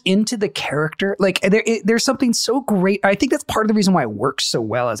that built into the character? Like there's something so great. I think that's part of the reason why it works so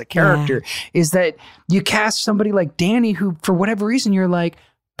well as a character is that you cast somebody like Danny, who for whatever reason you're like,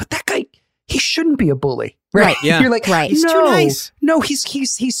 but that guy, he shouldn't be a bully. Right. Yeah. You're like, right. He's too nice. No, he's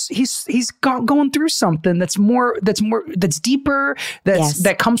going through something that's deeper,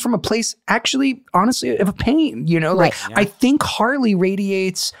 that comes from a place actually, honestly, of a pain, you know? Like I think Harley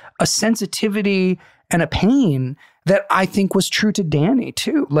radiates a sensitivity and a pain that I think was true to Danny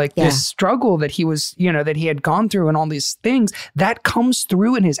too. Like this struggle that he was, that he had gone through and all these things that comes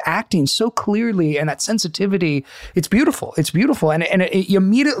through in his acting so clearly, and that sensitivity, it's beautiful. It's beautiful. And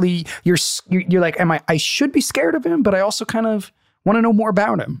immediately you're like, I should be scared of him, but I also kind of want to know more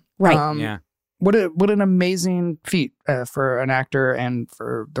about him. Right. What an amazing feat for an actor and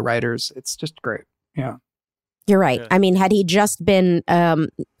for the writers. It's just great. Yeah. You're right. I mean, had he just been a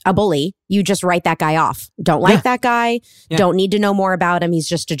bully, you just write that guy off. Don't like that guy. Yeah. Don't need to know more about him. He's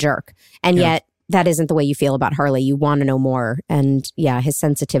just a jerk. And yet that isn't the way you feel about Harley. You want to know more. And his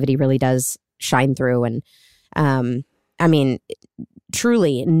sensitivity really does shine through. And I mean,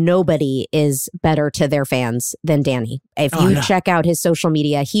 truly, nobody is better to their fans than Danny. If you check out his social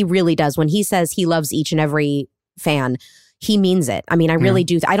media, he really does. When he says he loves each and every fan, he means it. I mean, I really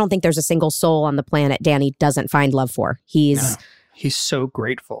do. I don't think there's a single soul on the planet Danny doesn't find love for. He's so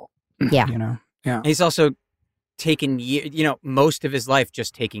grateful. Yeah. He's also taken, most of his life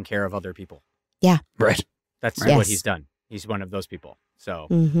just taking care of other people. Yeah. Right. That's what he's done. He's one of those people. So,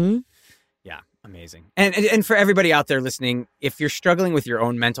 yeah, amazing. And for everybody out there listening, if you're struggling with your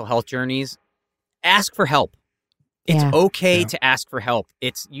own mental health journeys, ask for help. It's okay to ask for help.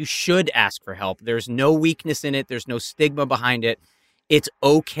 You should ask for help. There's no weakness in it. There's no stigma behind it. It's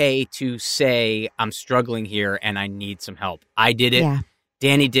okay to say, I'm struggling here and I need some help. I did it. Yeah.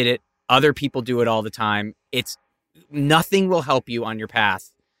 Danny did it. Other people do it all the time. Nothing will help you on your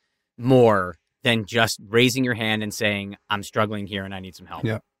path more than just raising your hand and saying, I'm struggling here and I need some help.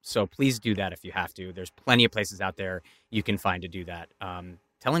 Yeah. So please do that if you have to. There's plenty of places out there you can find to do that.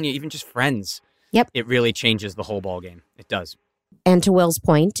 Telling you, even just friends. Yep. It really changes the whole ball game. It does. And to Will's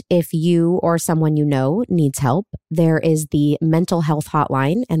point, if you or someone you know needs help, there is the mental health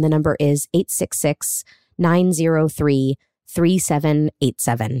hotline, and the number is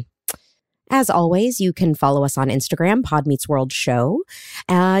 866-903-3787. As always, you can follow us on Instagram, Pod Meets World Show.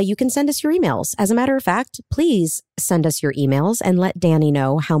 You can send us your emails. As a matter of fact, please send us your emails and let Danny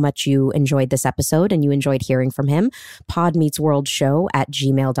know how much you enjoyed this episode and you enjoyed hearing from him.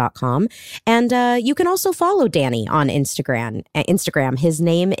 podmeetsworldshow@gmail.com. And you can also follow Danny on Instagram. His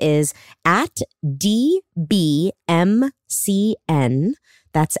name is @DBMCN.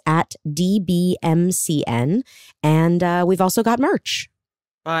 That's at DBMCN. And we've also got merch.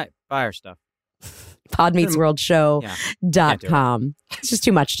 Buy our stuff. PodMeetsWorldShow.com. It's just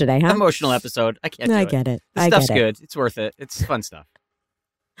too much today, huh? Emotional episode. I can't do I get it. This stuff's good. It's worth it. It's fun stuff.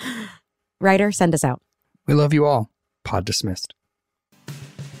 Ryder, send us out. We love you all. Pod dismissed.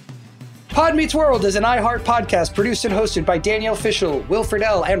 Pod Meets World is an iHeart podcast produced and hosted by Danielle Fishel, Wilfred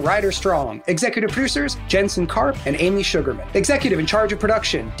L., and Ryder Strong. Executive producers, Jensen Karp and Amy Sugarman. Executive in charge of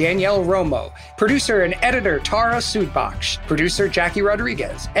production, Danielle Romo. Producer and editor, Tara Sudbach. Producer, Jackie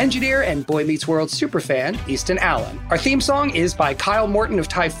Rodriguez. Engineer and Boy Meets World superfan, Easton Allen. Our theme song is by Kyle Morton of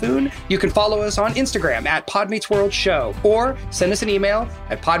Typhoon. You can follow us on Instagram at Pod Meets World Show, or send us an email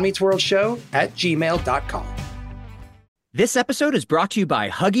at podmeetsworldshow@gmail.com. This episode is brought to you by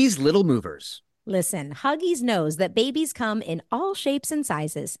Huggies Little Movers. Listen, Huggies knows that babies come in all shapes and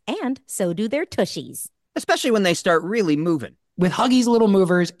sizes, and so do their tushies. Especially when they start really moving. With Huggies Little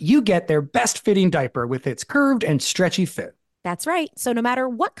Movers, you get their best fitting diaper with its curved and stretchy fit. That's right. So no matter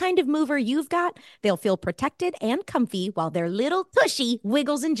what kind of mover you've got, they'll feel protected and comfy while their little tushy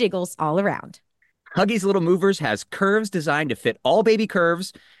wiggles and jiggles all around. Huggies Little Movers has curves designed to fit all baby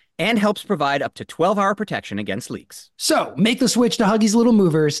curves and helps provide up to 12-hour protection against leaks. So make the switch to Huggies Little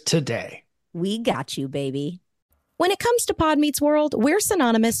Movers today. We got you, baby. When it comes to Pod Meets World, we're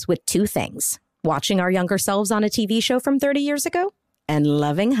synonymous with two things: watching our younger selves on a TV show from 30 years ago and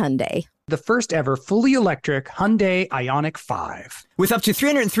loving Hyundai. The first ever fully electric Hyundai Ioniq 5. With up to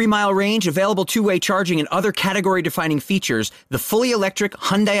 303-mile range, available two-way charging, and other category-defining features, the fully electric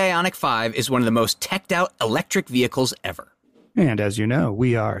Hyundai Ioniq 5 is one of the most teched-out electric vehicles ever. And as you know,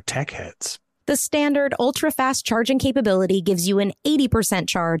 we are tech heads. The standard ultra-fast charging capability gives you an 80%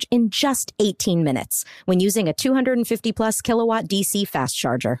 charge in just 18 minutes when using a 250-plus kilowatt DC fast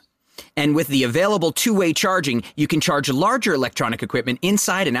charger. And with the available two-way charging, you can charge larger electronic equipment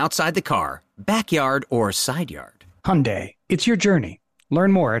inside and outside the car, backyard or side yard. Hyundai, it's your journey.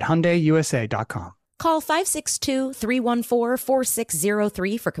 Learn more at HyundaiUSA.com. Call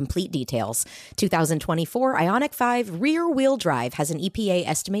 562-314-4603 for complete details. 2024 Ioniq 5 rear-wheel drive has an EPA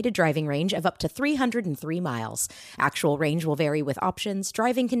estimated driving range of up to 303 miles. Actual range will vary with options,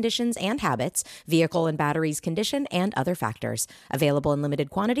 driving conditions and habits, vehicle and batteries condition, and other factors. Available in limited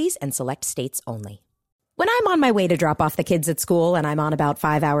quantities and select states only. When I'm on my way to drop off the kids at school and I'm on about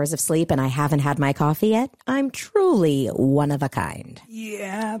 5 hours of sleep and I haven't had my coffee yet, I'm truly one of a kind.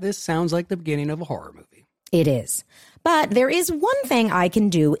 Yeah, this sounds like the beginning of a horror movie. It is. But there is one thing I can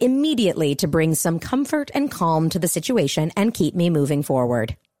do immediately to bring some comfort and calm to the situation and keep me moving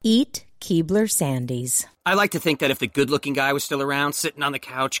forward. Eat Keebler Sandies. I like to think that if the good-looking guy was still around, sitting on the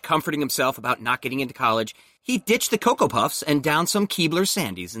couch, comforting himself about not getting into college, he'd ditch the Cocoa Puffs and down some Keebler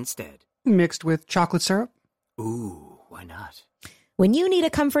Sandies instead. Mixed with chocolate syrup? Ooh, why not? When you need a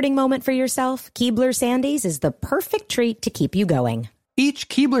comforting moment for yourself, Keebler Sandies is the perfect treat to keep you going. Each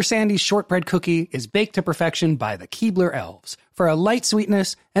Keebler Sandies shortbread cookie is baked to perfection by the Keebler elves for a light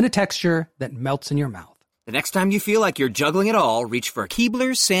sweetness and a texture that melts in your mouth. The next time you feel like you're juggling it all, reach for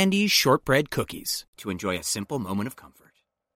Keebler Sandies shortbread cookies to enjoy a simple moment of comfort.